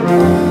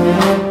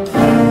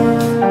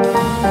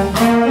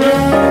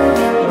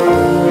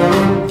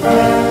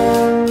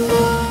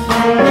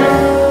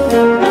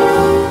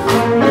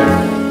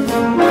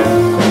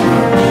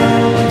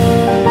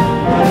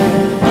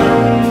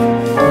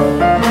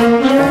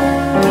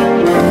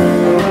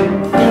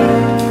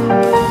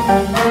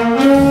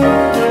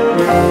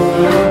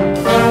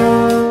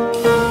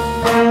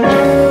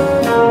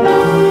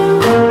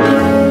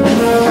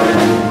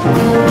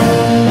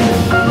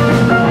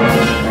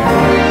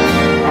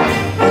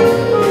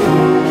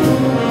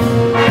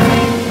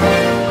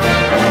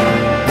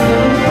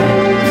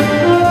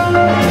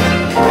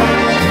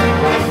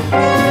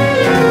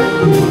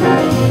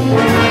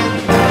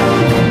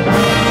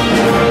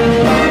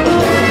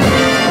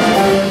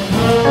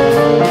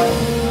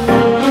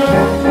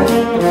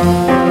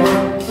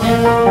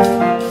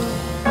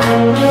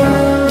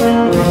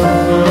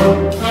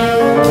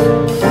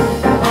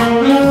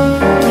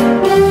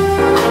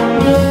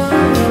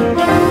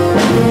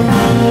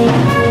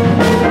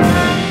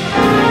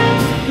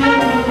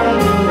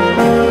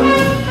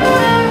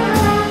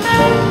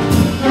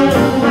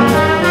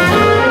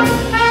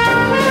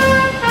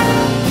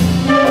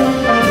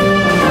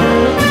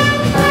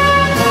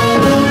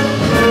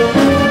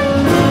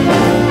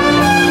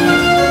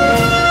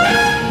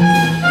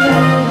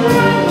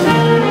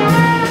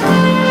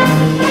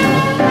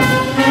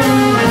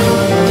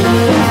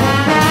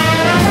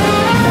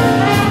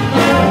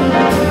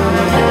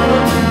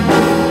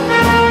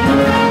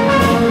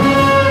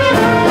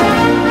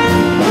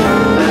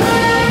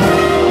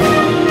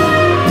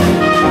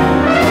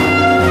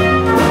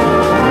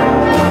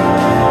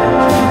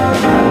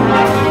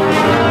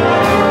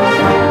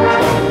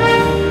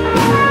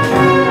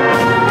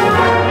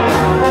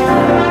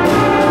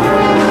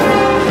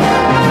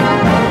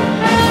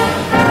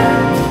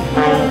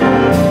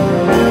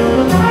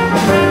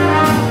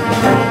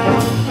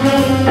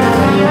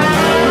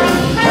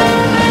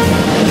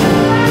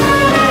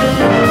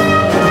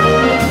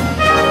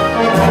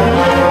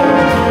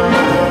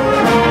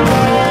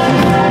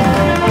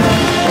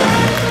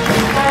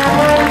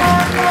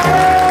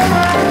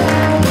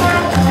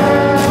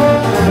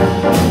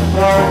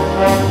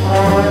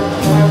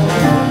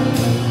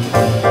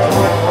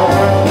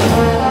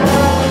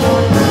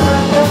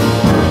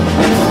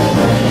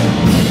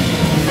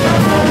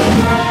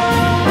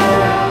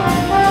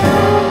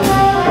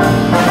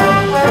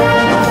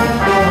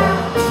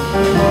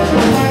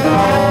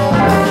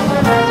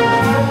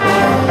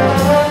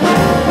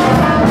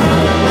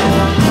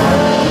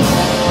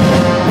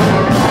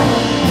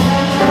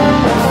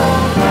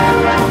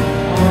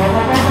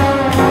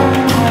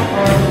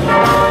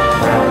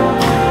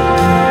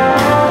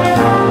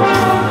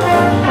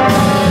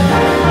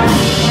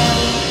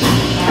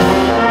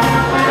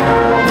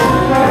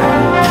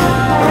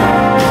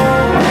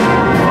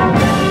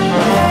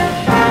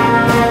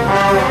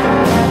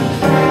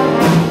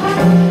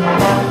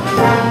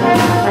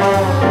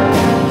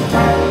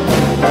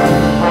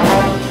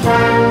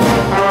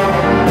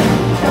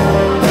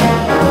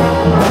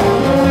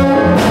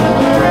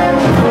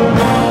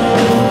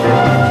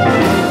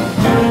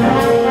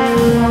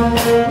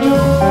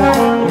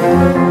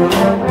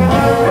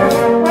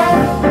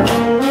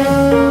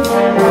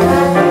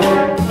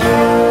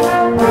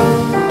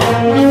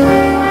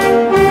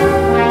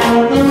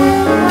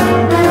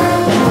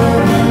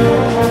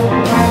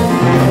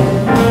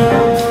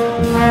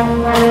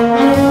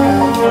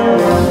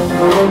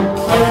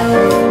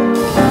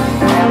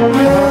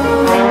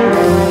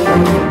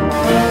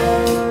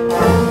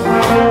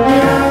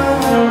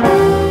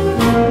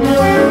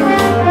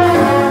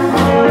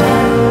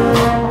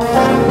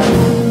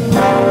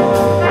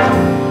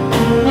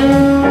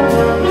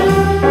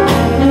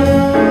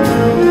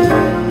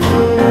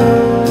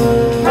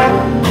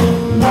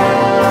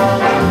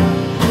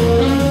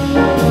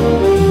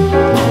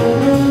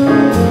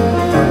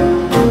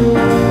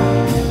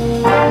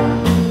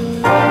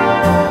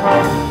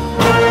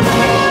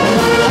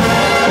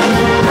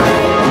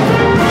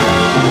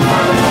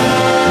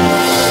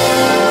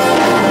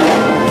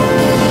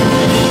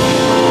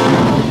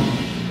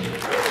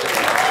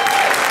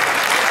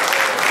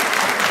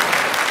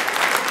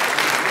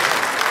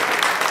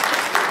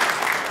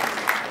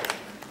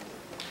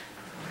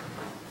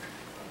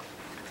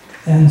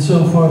 And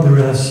so far the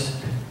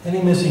rest.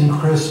 Any missing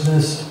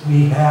Christmas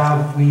we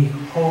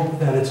hope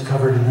that it's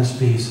covered in this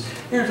piece.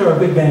 Here's our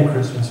big band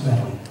Christmas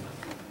medley.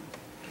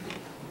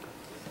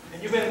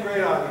 And you've been a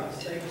great audience.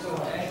 Thank you so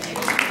much.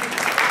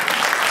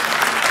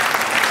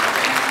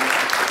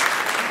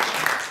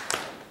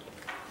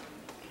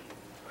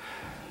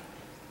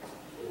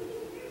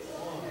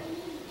 One,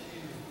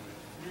 two,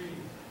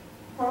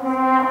 three.